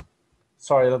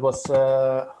 Sorry, that was.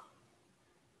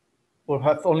 We'll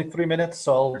have only 3 minutes,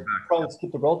 so I'll probably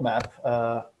skip the roadmap.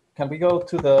 Can we go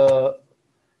to the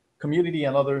community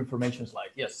and other information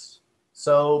slide? Yes.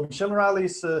 So Michelle Riley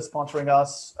is sponsoring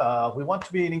us. We want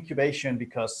to be in incubation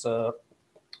because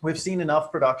we've seen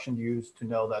enough production use to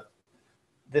know that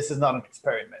this is not an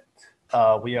experiment.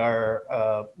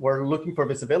 We're looking for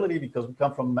visibility because we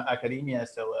come from academia,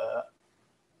 so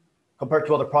compared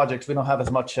to other projects, we don't have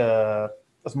as much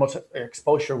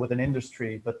exposure with an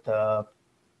industry, but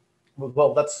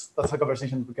well, that's a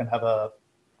conversation we can have a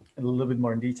little bit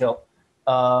more in detail.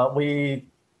 We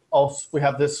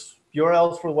have this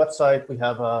URLs for the website. We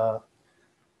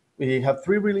have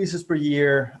 3 releases per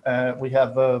year. We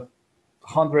have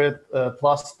 100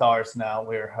 plus stars now.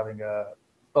 We're having a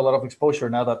lot of exposure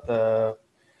now that the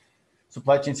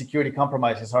supply chain security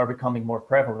compromises are becoming more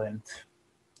prevalent.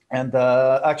 And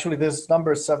actually, these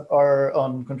numbers are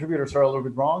on contributors are a little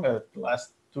bit wrong. The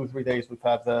last 2 or 3 days, we've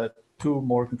had 2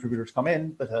 more contributors come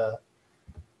in, but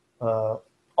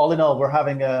all in all, I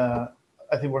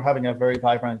think we're having a very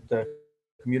vibrant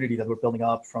community that we're building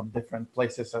up from different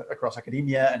places across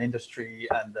academia and industry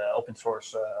and open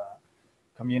source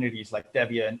communities like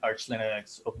Debian and Arch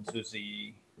Linux,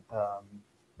 OpenSUSE.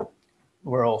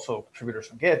 We're also contributors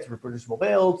on Git, reproducible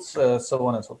builds, so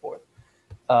on and so forth.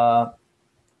 I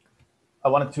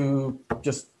wanted to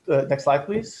just, next slide,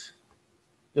 please.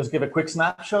 Just give a quick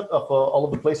snapshot of all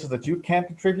of the places that you can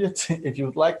contribute if you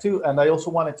would like to. And I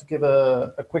also wanted to give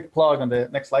a quick plug on the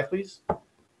next slide, please.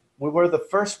 We were the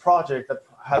first project that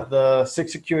had the SIG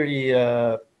security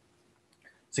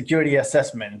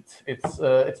assessment.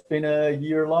 It's been a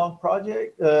year-long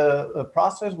project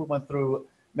process. We went through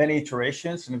many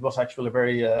iterations, and it was actually a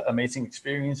very amazing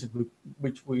experience,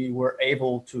 which we were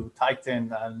able to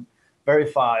tighten and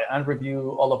verify and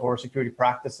review all of our security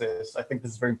practices. I think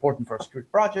this is very important for a security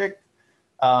project.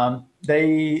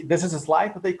 This is a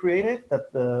slide that they created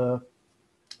that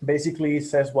basically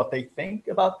says what they think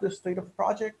about the state of the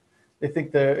project. They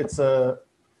think that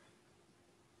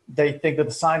they think the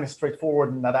design is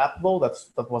straightforward and adaptable.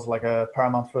 That was like a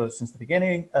paramount since the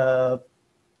beginning. I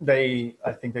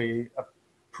think they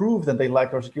proved that they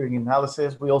liked our security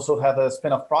analysis. We also had a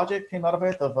spin-off project came out of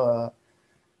it of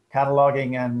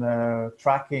cataloging and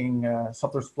tracking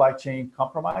software supply chain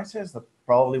compromises that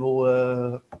probably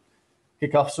will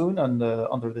kick off soon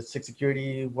under the SIG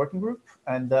security working group.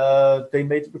 And they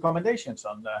made recommendations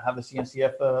on have the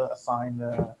CNCF assign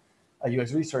a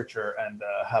US researcher and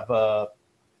have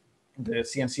the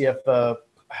CNCF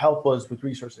help us with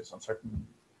resources on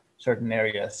certain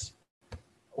areas.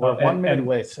 We're 1 minute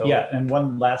away. So yeah, and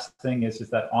one last thing is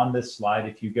that on this slide,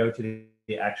 if you go to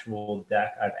the actual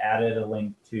deck, I've added a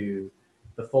link to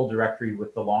the full directory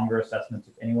with the longer assessments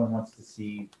if anyone wants to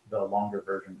see the longer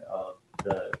version of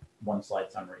the one slide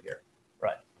summary here.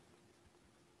 Right.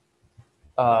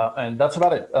 And that's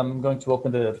about it. I'm going to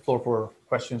open the floor for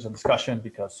questions and discussion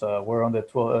because we're on the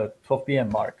 12 p.m.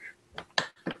 mark.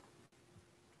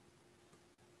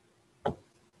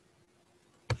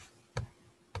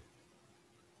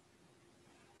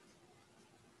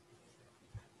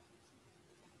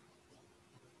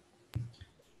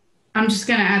 I'm just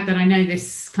going to add that I know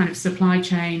this kind of supply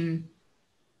chain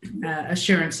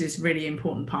assurance is really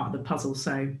important part of the puzzle,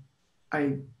 so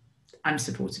I'm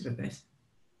supportive of this.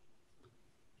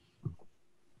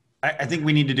 I think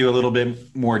we need to do a little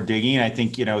bit more digging. I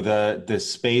think, you know, the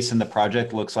space in the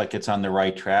project looks like it's on the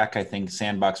right track. I think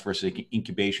sandbox versus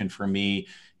incubation for me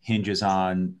hinges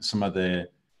on some of the,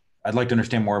 I'd like to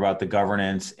understand more about the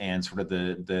governance and sort of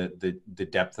the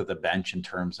depth of the bench in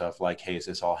terms of like, hey, is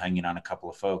this all hanging on a couple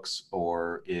of folks,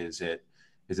 or is it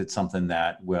something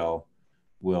that will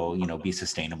you know be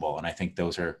sustainable? And I think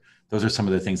those are some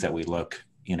of the things that we look,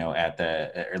 you know, at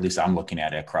at least I'm looking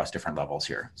at it across different levels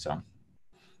here. So,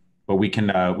 but we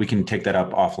can take that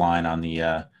up offline on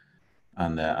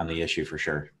the issue for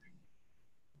sure.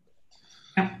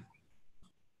 Yeah.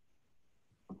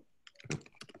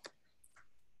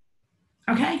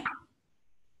 Okay.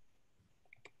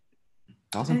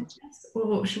 Awesome.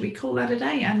 Or should we call that a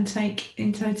day and take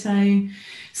in toto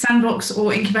sandbox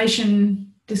or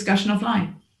incubation discussion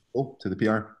offline? Cool. To the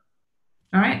PR.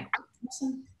 All right.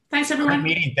 Awesome. Thanks, everyone.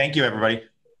 Great meeting. Thank you, everybody.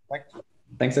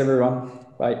 Thanks, everyone.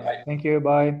 Bye. Thank you.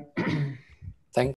 Bye.